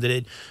 co-founded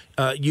it,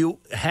 you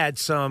had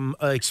some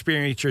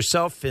experience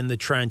yourself in the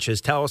trenches.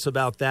 Tell us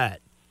about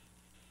that.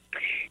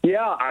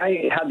 Yeah,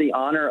 I had the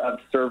honor of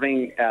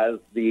serving as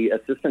the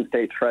Assistant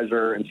State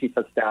Treasurer and Chief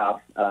of Staff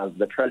of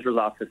the Treasurer's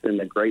Office in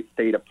the great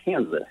state of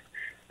Kansas.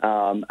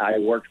 I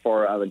worked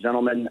for a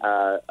gentleman,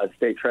 a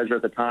state treasurer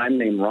at the time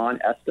named Ron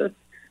Estes,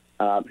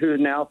 who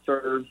now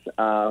serves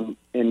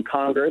in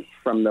Congress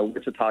from the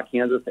Wichita,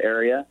 Kansas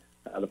area,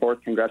 the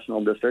 4th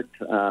Congressional District.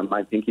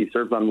 I think he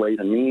serves on Ways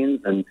and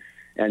Means and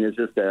is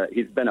just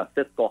he's been a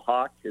fiscal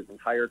hawk his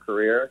entire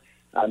career.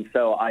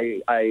 So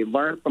I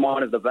learned from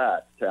one of the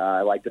best.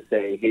 I like to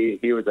say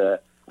he was a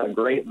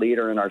great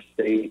leader in our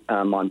state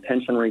on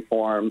pension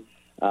reform,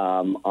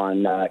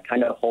 on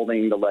kind of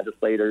holding the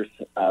legislators'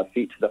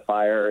 feet to the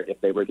fire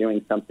if they were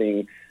doing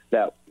something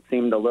that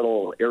seemed a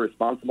little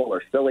irresponsible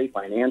or silly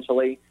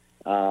financially.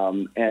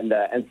 And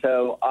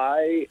so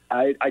I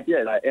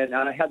did. And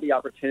I had the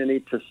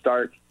opportunity to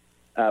start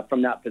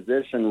from that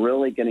position,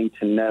 really getting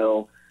to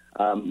know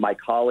my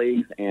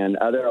colleagues and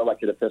other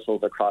elected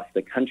officials across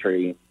the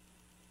country.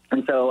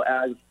 And so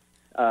as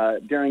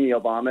during the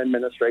Obama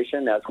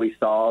administration, as we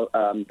saw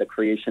the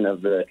creation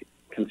of the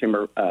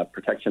Consumer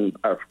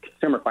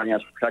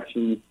Financial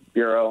Protection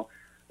Bureau,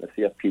 the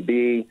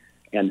CFPB,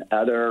 and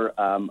other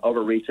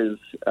overreaches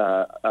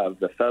of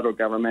the federal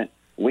government,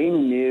 we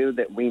knew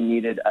that we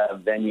needed a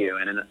venue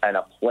and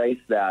a place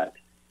that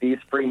these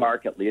free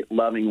market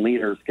loving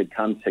leaders could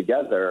come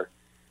together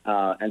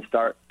and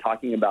start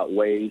talking about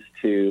ways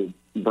to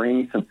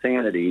bring some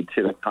sanity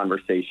to the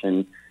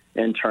conversation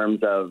in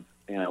terms of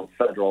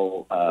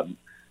federal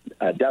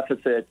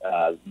deficit,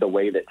 the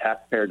way that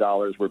taxpayer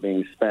dollars were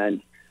being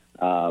spent.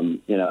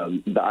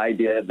 The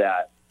idea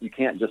that you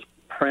can't just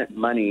print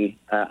money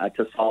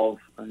to solve,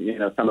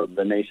 some of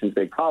the nation's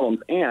big problems.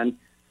 And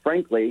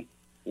frankly,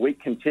 we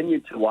continue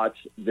to watch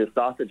the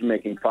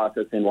sausage-making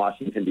process in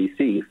Washington,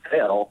 D.C.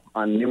 fail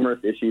on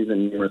numerous issues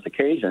and numerous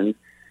occasions.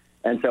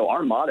 And so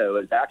our motto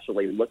is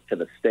actually look to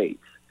the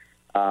states.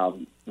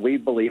 We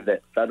believe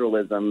that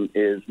federalism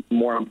is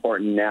more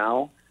important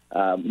now,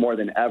 more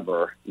than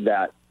ever,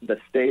 that the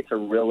states are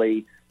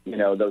really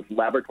those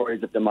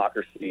laboratories of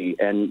democracy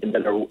and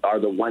that are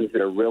the ones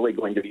that are really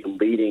going to be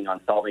leading on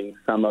solving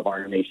some of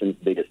our nation's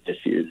biggest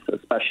issues,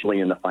 especially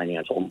in the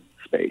financial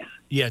space.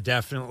 Yeah,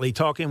 definitely.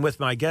 Talking with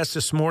my guest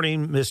this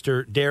morning,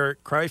 Mr.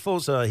 Derek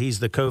Kreifels. He's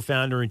the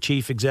co-founder and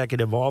chief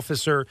executive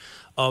officer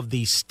of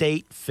the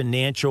State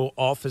Financial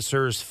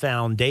Officers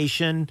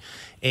Foundation.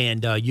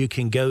 And you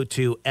can go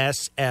to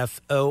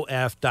sfof.com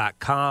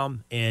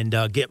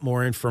and get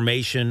more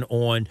information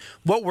on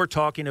what we're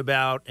talking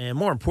about, and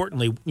more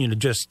importantly,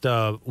 just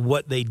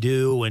what they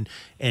do,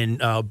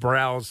 and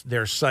browse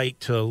their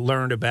site to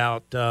learn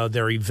about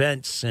their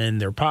events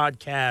and their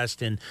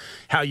podcast and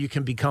how you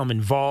can become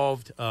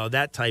involved,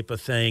 that type of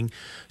thing.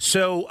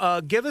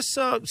 So give us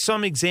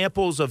some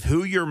examples of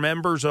who your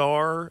members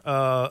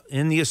are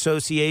in the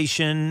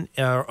association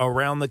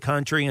around the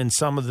country and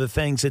some of the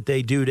things that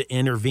they do to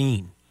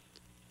intervene.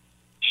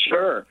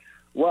 Sure.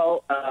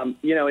 Well,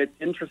 it's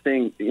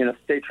interesting.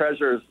 State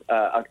treasurers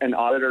and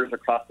auditors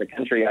across the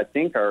country, I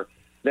think,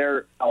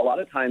 they're a lot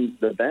of times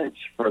the bench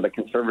for the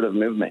conservative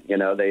movement.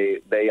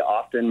 They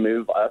often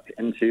move up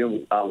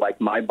into,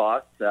 like my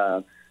boss,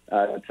 to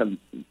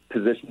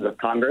positions of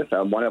Congress.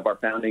 One of our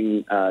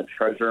founding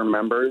treasurer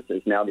members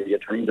is now the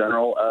Attorney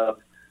General of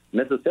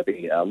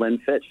Mississippi, Lynn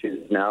Fitch,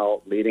 who's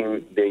now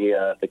leading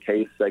the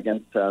case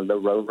against the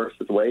Roe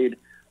versus Wade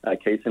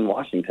case in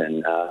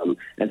Washington.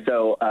 And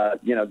so,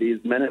 these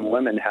men and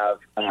women have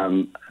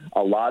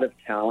a lot of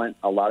talent,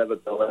 a lot of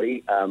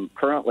ability.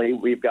 Currently,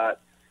 we've got,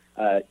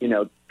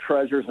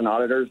 treasurers and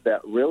auditors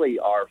that really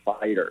are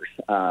fighters,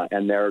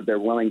 and they're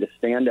willing to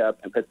stand up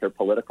and put their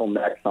political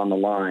necks on the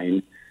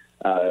line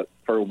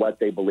for what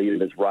they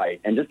believe is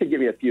right. And just to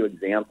give you a few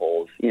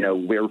examples,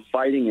 we're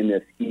fighting in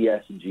this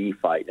ESG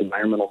fight,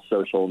 environmental,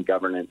 social, and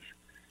governance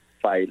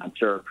fight. I'm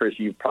sure, Chris,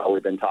 you've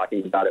probably been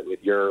talking about it with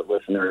your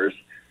listeners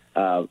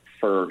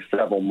for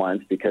several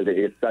months because it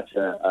is such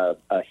a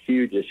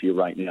huge issue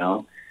right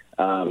now.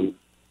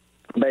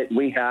 But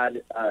we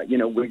had,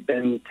 we've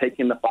been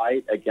taking the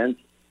fight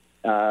against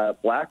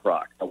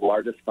BlackRock, the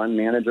largest fund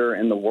manager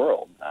in the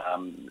world.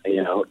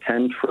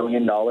 $10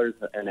 trillion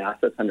in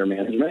assets under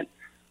management.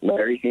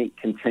 Larry Fink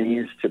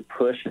continues to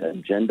push an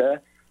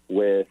agenda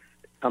with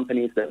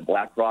companies that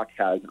BlackRock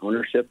has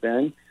ownership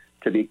in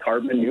to be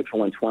carbon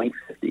neutral in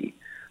 2050.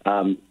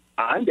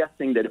 I'm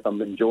guessing that if a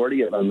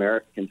majority of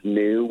Americans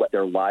knew what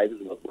their lives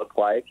would look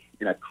like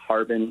in a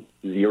carbon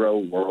zero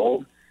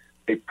world,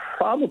 they'd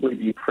probably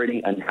be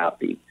pretty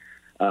unhappy.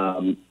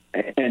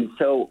 And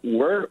so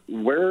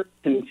we're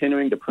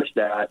continuing to push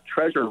that.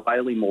 Treasurer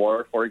Riley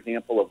Moore, for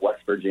example, of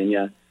West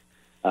Virginia,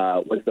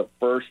 was the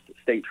first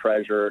state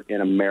treasurer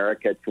in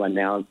America to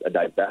announce a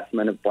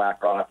divestment of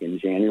BlackRock in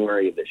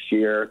January of this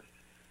year.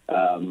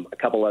 A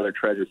couple other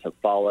treasurers have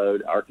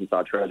followed,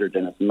 Arkansas Treasurer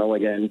Dennis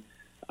Milligan,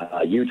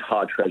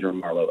 Utah Treasurer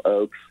Marlo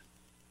Oaks.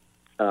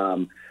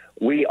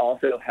 We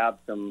also have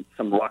some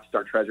rock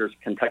star treasurers.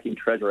 Kentucky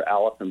Treasurer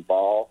Allison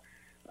Ball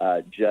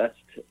just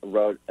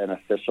wrote an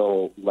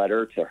official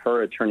letter to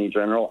her attorney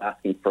general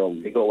asking for a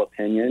legal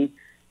opinion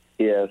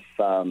if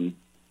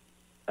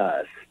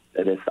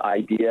this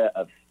idea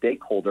of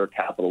stakeholder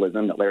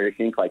capitalism that Larry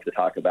Fink likes to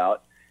talk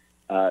about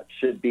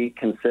should be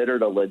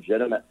considered a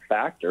legitimate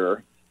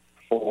factor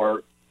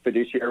for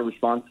fiduciary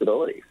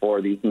responsibility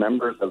for these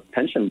members of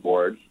pension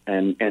boards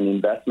and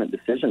investment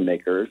decision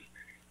makers.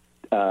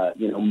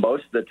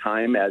 Most of the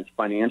time as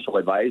financial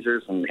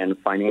advisors and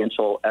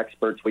financial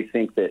experts, we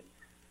think that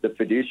the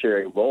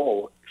fiduciary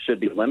role should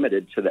be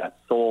limited to that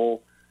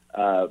sole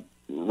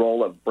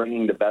role of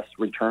bringing the best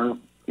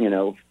return,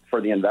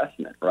 for the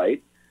investment,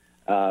 right?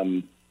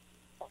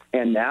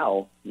 And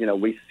now,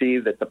 we see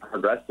that the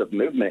progressive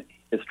movement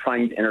is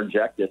trying to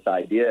interject this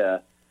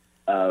idea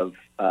of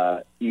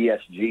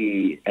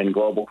ESG and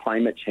global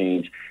climate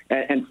change.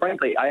 And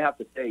frankly, I have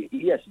to say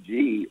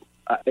ESG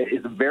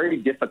is very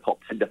difficult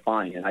to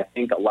define. And I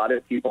think a lot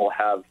of people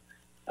have,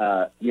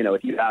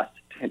 if you asked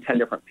 10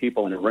 different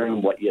people in a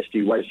room what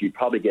ESG was, you'd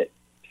probably get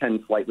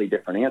 10 slightly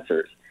different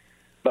answers.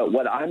 But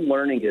what I'm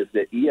learning is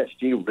that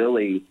ESG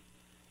really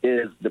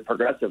is the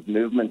progressive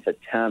movement's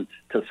attempt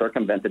to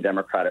circumvent the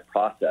democratic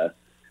process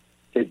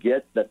to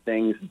get the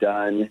things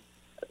done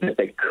that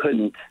they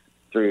couldn't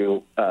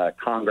through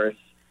Congress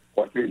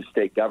or through the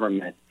state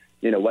government,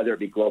 whether it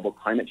be global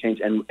climate change.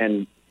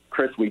 And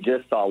Chris, we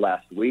just saw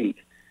last week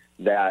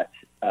that,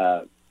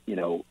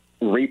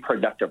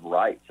 reproductive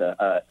rights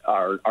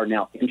are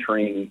now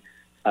entering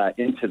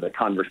into the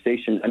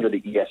conversation under the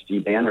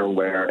ESG banner,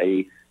 where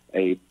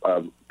a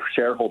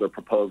shareholder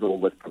proposal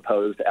was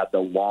proposed at the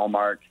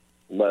Walmart,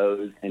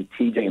 Lowe's, and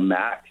TJ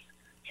Maxx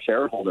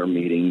shareholder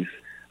meetings.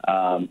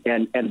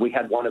 And we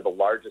had one of the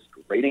largest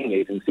rating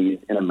agencies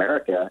in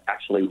America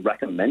actually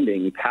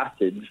recommending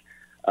passage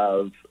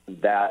of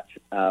that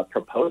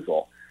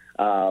proposal.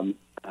 And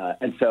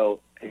so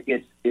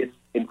it's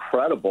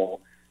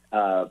incredible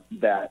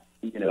that,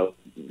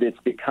 it's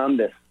become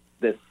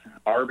this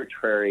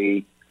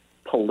arbitrary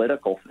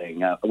political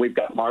thing. We've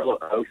got Marlo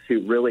Oaks,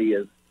 who really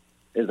is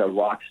a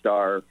rock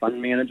star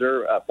fund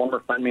manager, a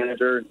former fund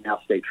manager, now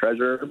state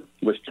treasurer,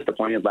 was just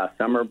appointed last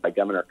summer by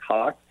Governor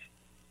Cox.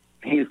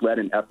 He's led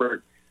an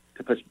effort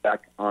to push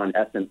back on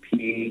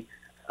S&P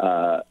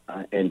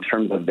in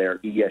terms of their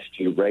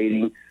ESG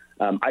rating.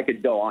 I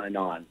could go on and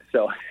on.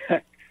 So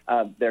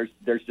there's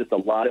just a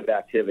lot of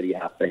activity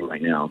happening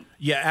right now.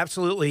 Yeah,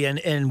 absolutely.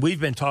 And we've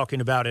been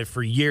talking about it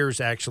for years,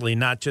 actually,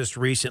 not just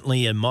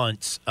recently in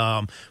months.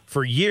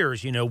 For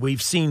years,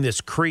 we've seen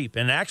this creep.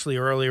 And actually,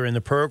 earlier in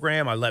the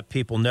program, I let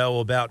people know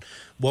about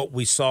what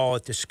we saw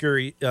at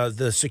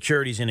the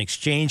Securities and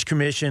Exchange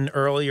Commission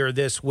earlier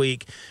this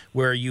week,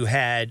 where you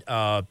had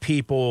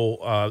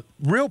people,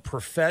 real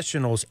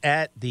professionals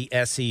at the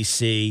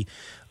SEC,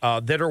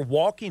 that are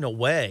walking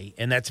away.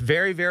 And that's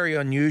very, very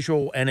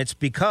unusual. And it's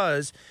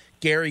because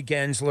Gary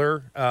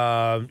Gensler,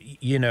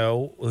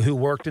 who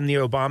worked in the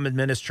Obama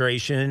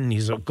administration,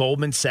 he's a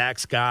Goldman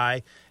Sachs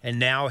guy, and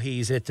now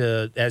he's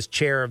as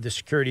chair of the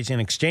Securities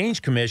and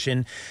Exchange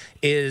Commission,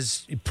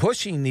 is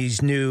pushing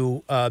these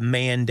new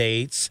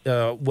mandates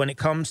when it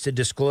comes to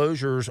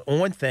disclosures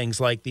on things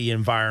like the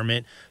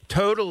environment,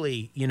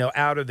 totally,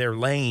 out of their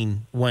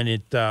lane when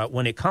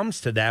it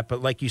comes to that.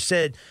 But like you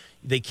said,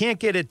 they can't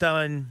get it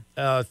done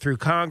through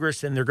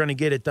Congress, and they're going to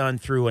get it done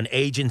through an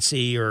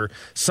agency or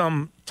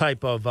some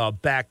type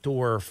of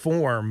backdoor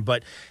form.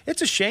 But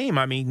it's a shame.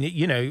 I mean,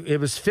 it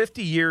was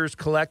 50 years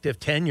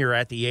collective tenure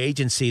at the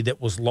agency that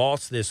was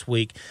lost this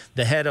week.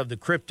 The head of the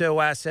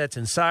crypto assets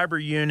and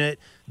cyber unit,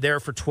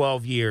 there for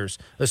 12 years.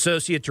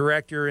 Associate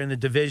director in the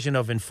Division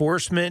of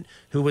Enforcement,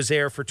 who was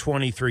there for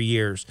 23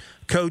 years.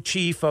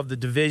 Co-chief of the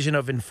Division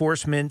of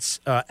Enforcement's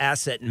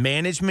asset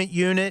management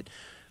unit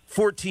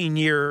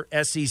 14-year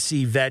SEC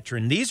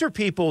veteran. These are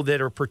people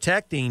that are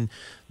protecting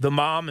the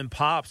mom and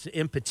pops,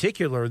 in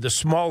particular, the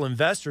small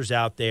investors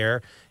out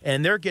there,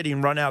 and they're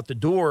getting run out the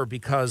door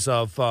because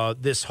of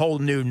this whole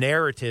new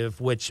narrative,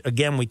 which,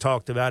 again, we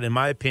talked about, in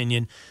my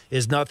opinion,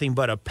 is nothing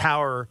but a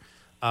power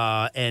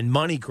and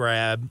money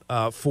grab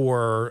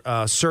for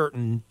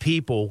certain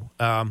people,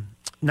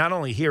 not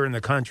only here in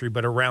the country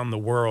but around the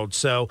world.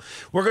 So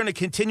we're going to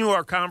continue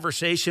our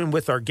conversation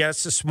with our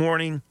guest this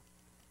morning,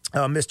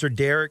 Mr.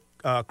 Derek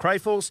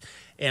Kreifels,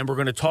 and we're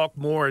going to talk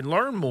more and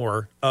learn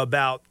more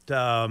about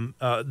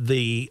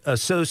the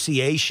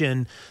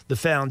association, the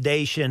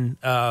foundation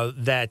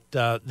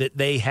that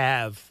they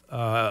have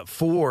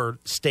for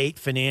state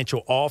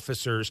financial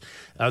officers.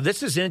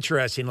 This is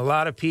interesting. A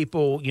lot of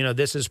people,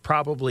 this is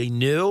probably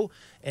new,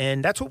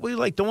 and that's what we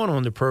like doing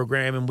on the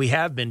program, and we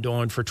have been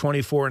doing for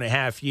 24 and a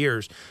half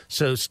years.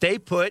 So stay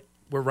put.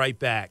 We're right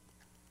back.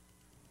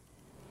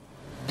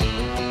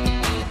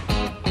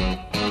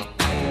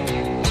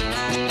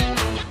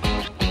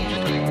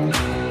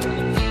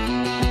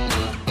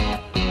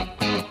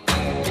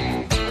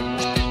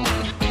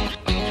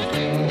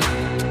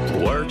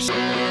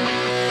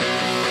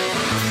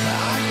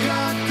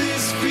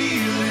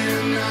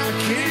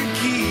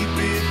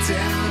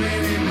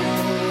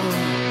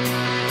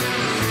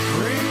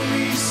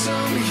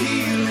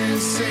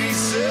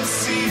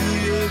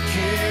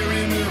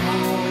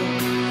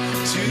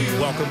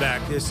 Welcome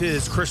back. This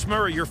is Chris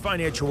Murray, your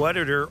financial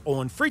editor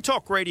on Free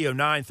Talk Radio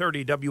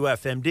 930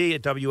 WFMD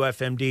at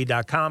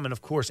WFMD.com. And,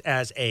 of course,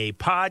 as a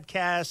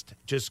podcast,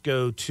 just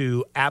go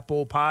to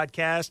Apple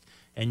Podcast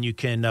and you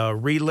can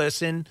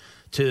re-listen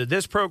to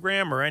this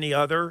program or any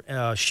other.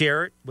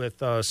 Share it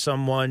with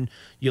someone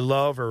you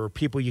love or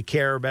people you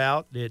care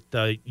about that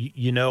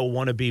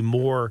want to be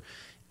more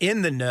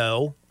in the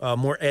know,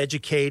 more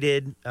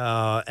educated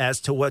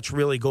as to what's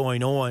really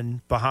going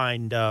on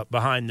behind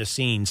the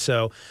scenes.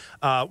 So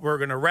we're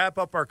going to wrap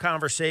up our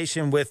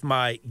conversation with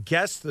my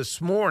guest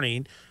this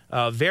morning.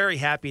 Very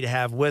happy to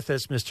have with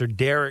us Mr.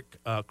 Derek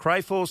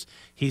Kreifels.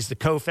 He's the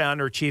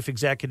co-founder, chief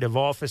executive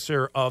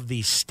officer of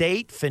the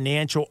State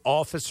Financial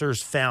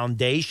Officers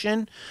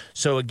Foundation.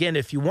 So again,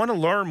 if you want to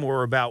learn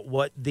more about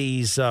what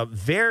these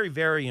very,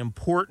 very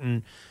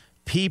important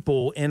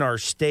people in our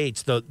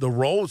states, the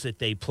roles that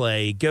they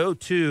play, go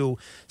to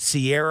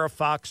Sierra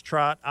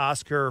Foxtrot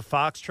Oscar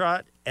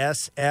Foxtrot,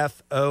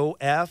 SFOF.com.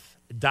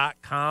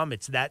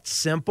 It's that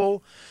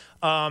simple.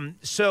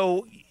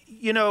 So,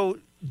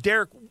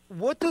 Derek,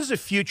 what does the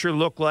future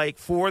look like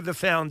for the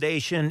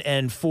foundation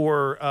and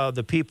for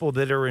the people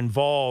that are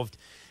involved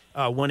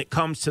when it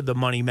comes to the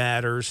money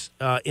matters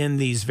in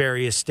these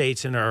various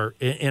states in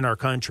our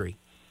country?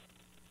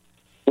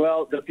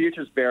 Well, the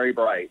future's very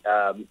bright.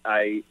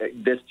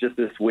 This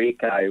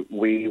week,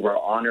 we were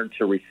honored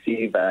to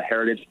receive a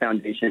Heritage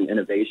Foundation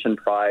Innovation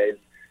Prize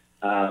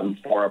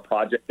for a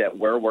project that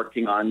we're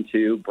working on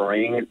to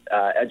bring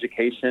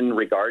education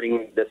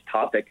regarding this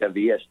topic of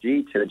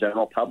ESG to the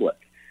general public.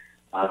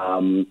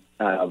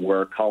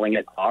 We're calling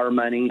it Our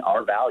Money,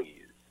 Our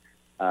Values.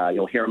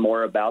 You'll hear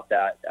more about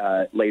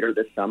that later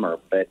this summer.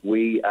 But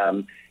we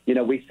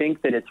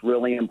think that it's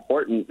really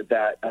important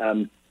that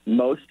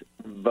most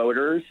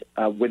voters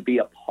would be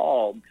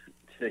appalled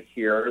to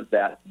hear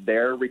that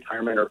their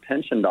retirement or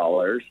pension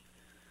dollars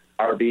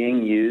are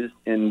being used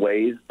in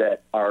ways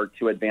that are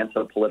to advance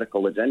a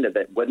political agenda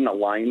that wouldn't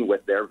align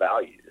with their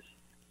values.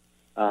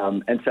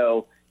 And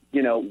so,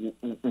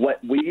 what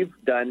we've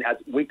done as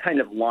we kind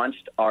of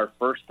launched our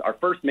first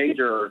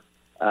major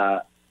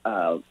fight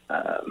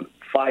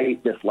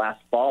this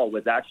last fall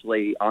was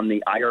actually on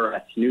the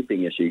IRS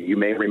snooping issue. You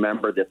may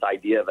remember this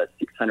idea of a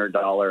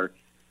 $600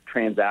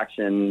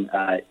 transaction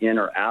in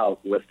or out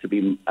was to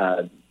be,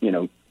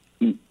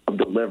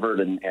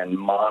 delivered and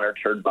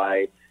monitored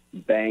by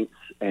banks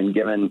and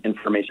given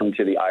information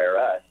to the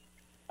IRS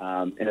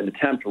in an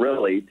attempt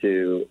really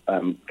to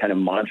kind of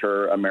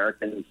monitor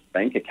Americans'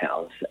 bank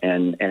accounts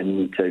and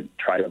to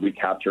try to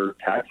recapture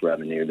tax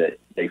revenue that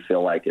they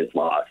feel like is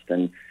lost.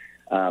 And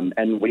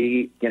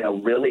we,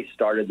 really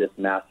started this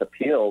mass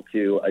appeal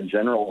to a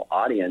general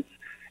audience.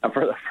 And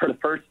for the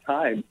first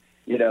time,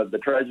 the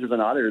treasurers and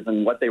auditors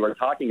and what they were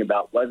talking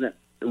about wasn't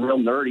real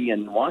nerdy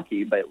and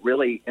wonky, but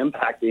really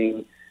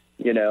impacting,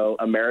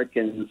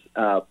 Americans'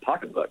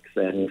 pocketbooks.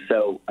 And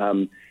so,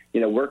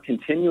 we're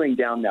continuing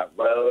down that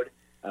road.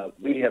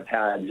 We have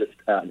had just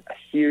a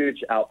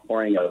huge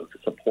outpouring of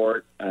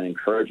support and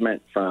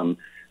encouragement from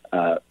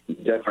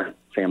different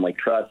family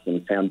trusts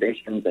and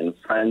foundations and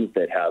friends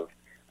that have,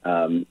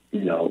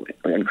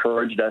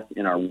 encouraged us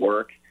in our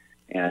work.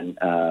 And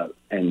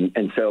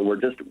so we're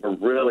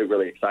really,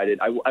 really excited.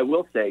 I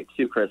will say,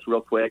 too, Chris, real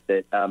quick,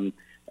 that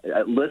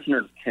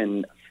listeners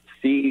can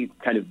see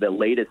kind of the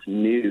latest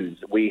news.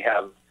 We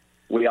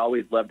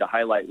always love to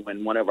highlight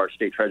when one of our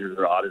state treasurers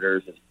or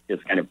auditors is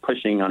kind of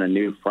pushing on a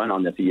new front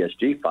on this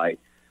ESG fight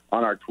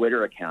on our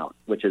Twitter account,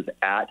 which is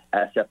at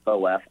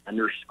SFOF_states,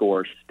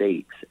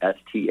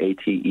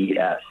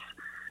 STATES,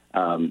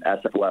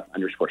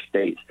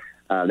 SFOF_states.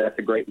 that's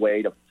a great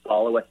way to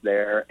follow us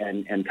there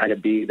and kind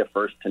of be the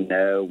first to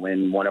know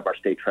when one of our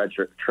state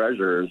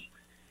treasurers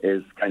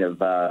is kind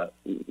of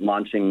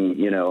launching,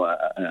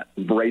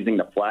 raising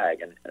the flag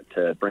and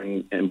to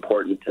bring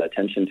important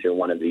attention to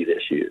one of these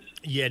issues.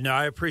 Yeah, no,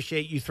 I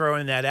appreciate you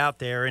throwing that out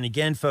there. And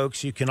again,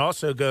 folks, you can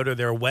also go to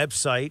their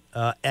website,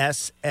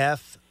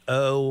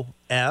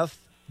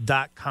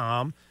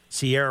 sfof.com,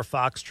 Sierra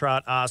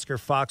Foxtrot, Oscar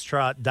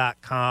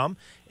Foxtrot.com,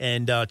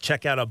 and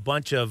check out a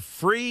bunch of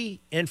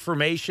free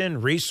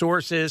information,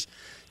 resources.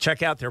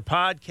 Check out their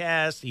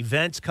podcast,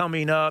 events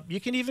coming up.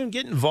 You can even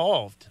get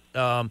involved.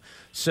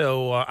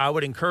 So I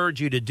would encourage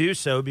you to do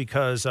so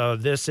because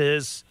this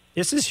is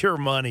your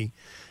money,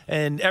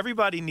 and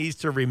everybody needs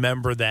to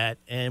remember that.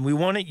 And we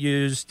want it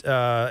used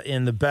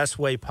in the best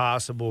way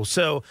possible.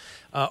 So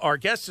our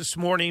guest this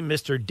morning,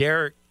 Mr.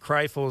 Derek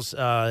Kreifels,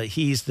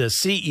 he's the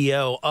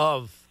CEO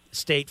of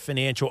State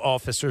Financial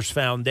Officers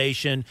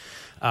Foundation,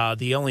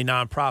 the only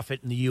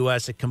nonprofit in the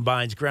U.S. that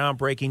combines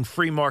groundbreaking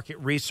free market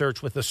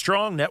research with a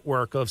strong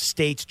network of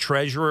states'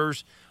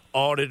 treasurers,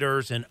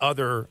 auditors, and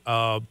other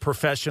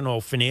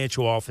professional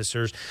financial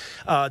officers.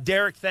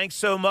 Derek, thanks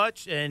so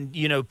much, and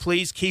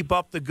please keep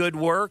up the good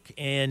work,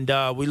 and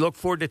we look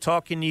forward to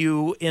talking to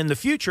you in the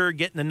future,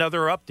 getting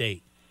another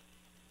update.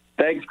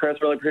 Thanks,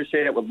 Chris. Really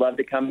appreciate it. Would love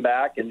to come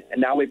back, and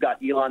now we've got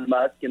Elon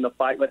Musk in the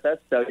fight with us,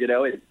 so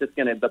it's just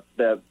going to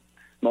the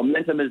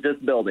momentum is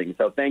just building,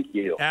 so thank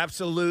you.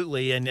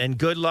 Absolutely, and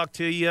good luck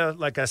to you.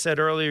 Like I said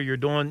earlier, you're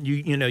doing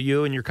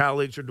you and your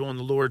colleagues are doing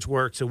the Lord's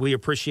work, so we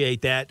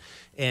appreciate that,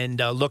 and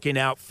looking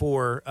out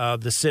for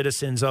the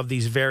citizens of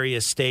these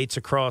various states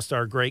across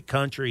our great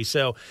country.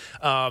 So,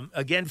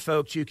 again,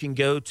 folks, you can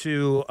go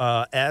to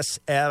sfof.com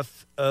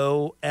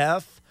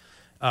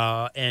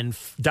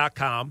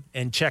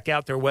and check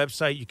out their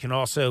website. You can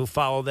also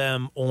follow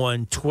them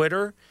on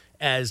Twitter,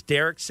 as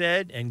Derek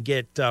said, and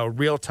get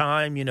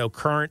real-time,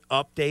 current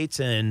updates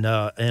and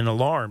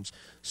alarms.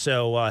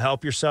 So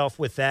help yourself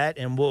with that,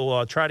 and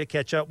we'll try to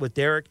catch up with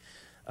Derek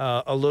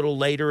a little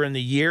later in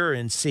the year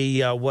and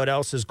see what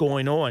else is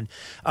going on.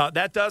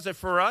 That does it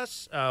for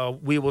us.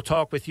 We will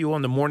talk with you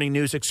on the Morning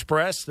News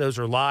Express. Those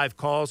are live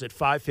calls at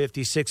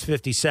 550,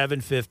 650,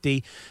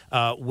 750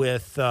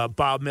 with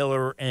Bob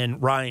Miller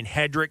and Ryan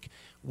Hedrick,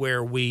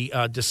 where we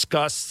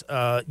discuss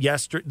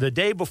the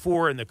day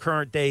before in the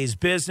current day's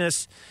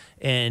business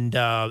and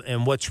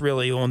what's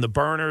really on the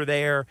burner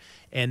there.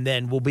 And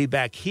then we'll be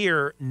back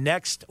here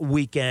next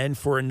weekend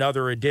for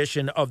another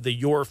edition of the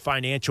Your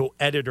Financial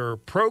Editor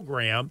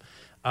program.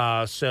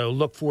 So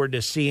look forward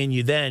to seeing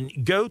you then.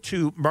 Go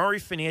to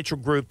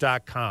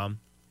murrayfinancialgroup.com.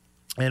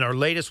 And our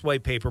latest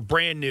white paper,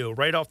 brand new,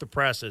 right off the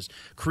presses,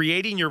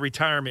 Creating Your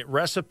Retirement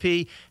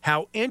Recipe,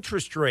 How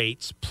Interest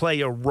Rates Play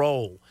a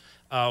Role.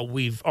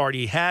 We've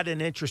already had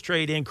an interest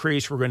rate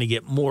increase. We're going to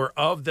get more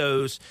of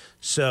those.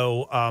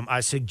 So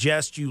I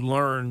suggest you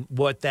learn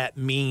what that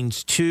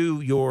means to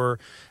your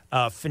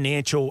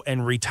financial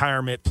and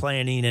retirement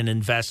planning and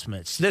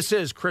investments. This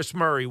is Chris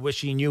Murray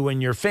wishing you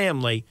and your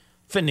family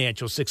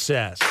financial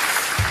success.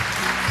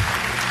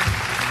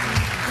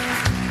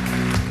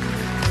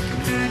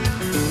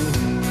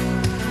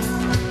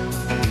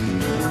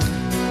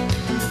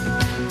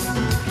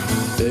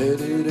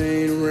 Bet it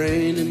ain't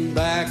raining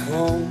back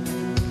home.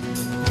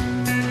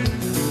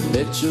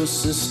 Bet your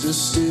sister's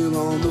still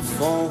on the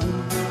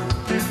phone.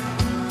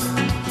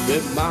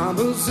 Bet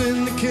mama's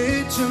in the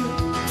kitchen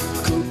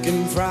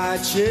cooking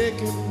fried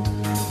chicken,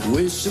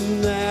 wishing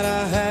that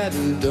I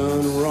hadn't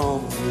done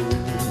wrong.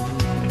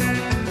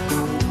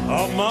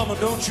 Oh, Mama,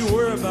 don't you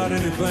worry about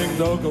anything,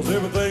 though, because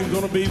everything's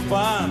going to be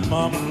fine,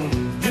 Mama.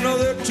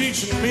 They're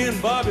teaching me and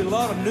Bobby a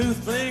lot of new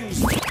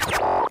things.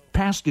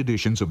 Past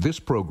editions of this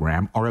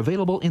program are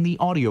available in the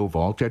audio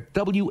vault at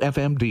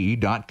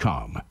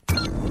WFMD.com.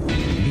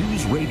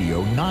 News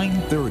Radio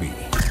 930.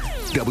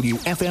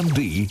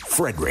 WFMD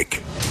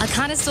Frederick. A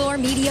connoisseur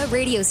media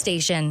radio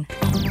station.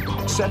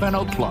 7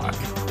 o'clock.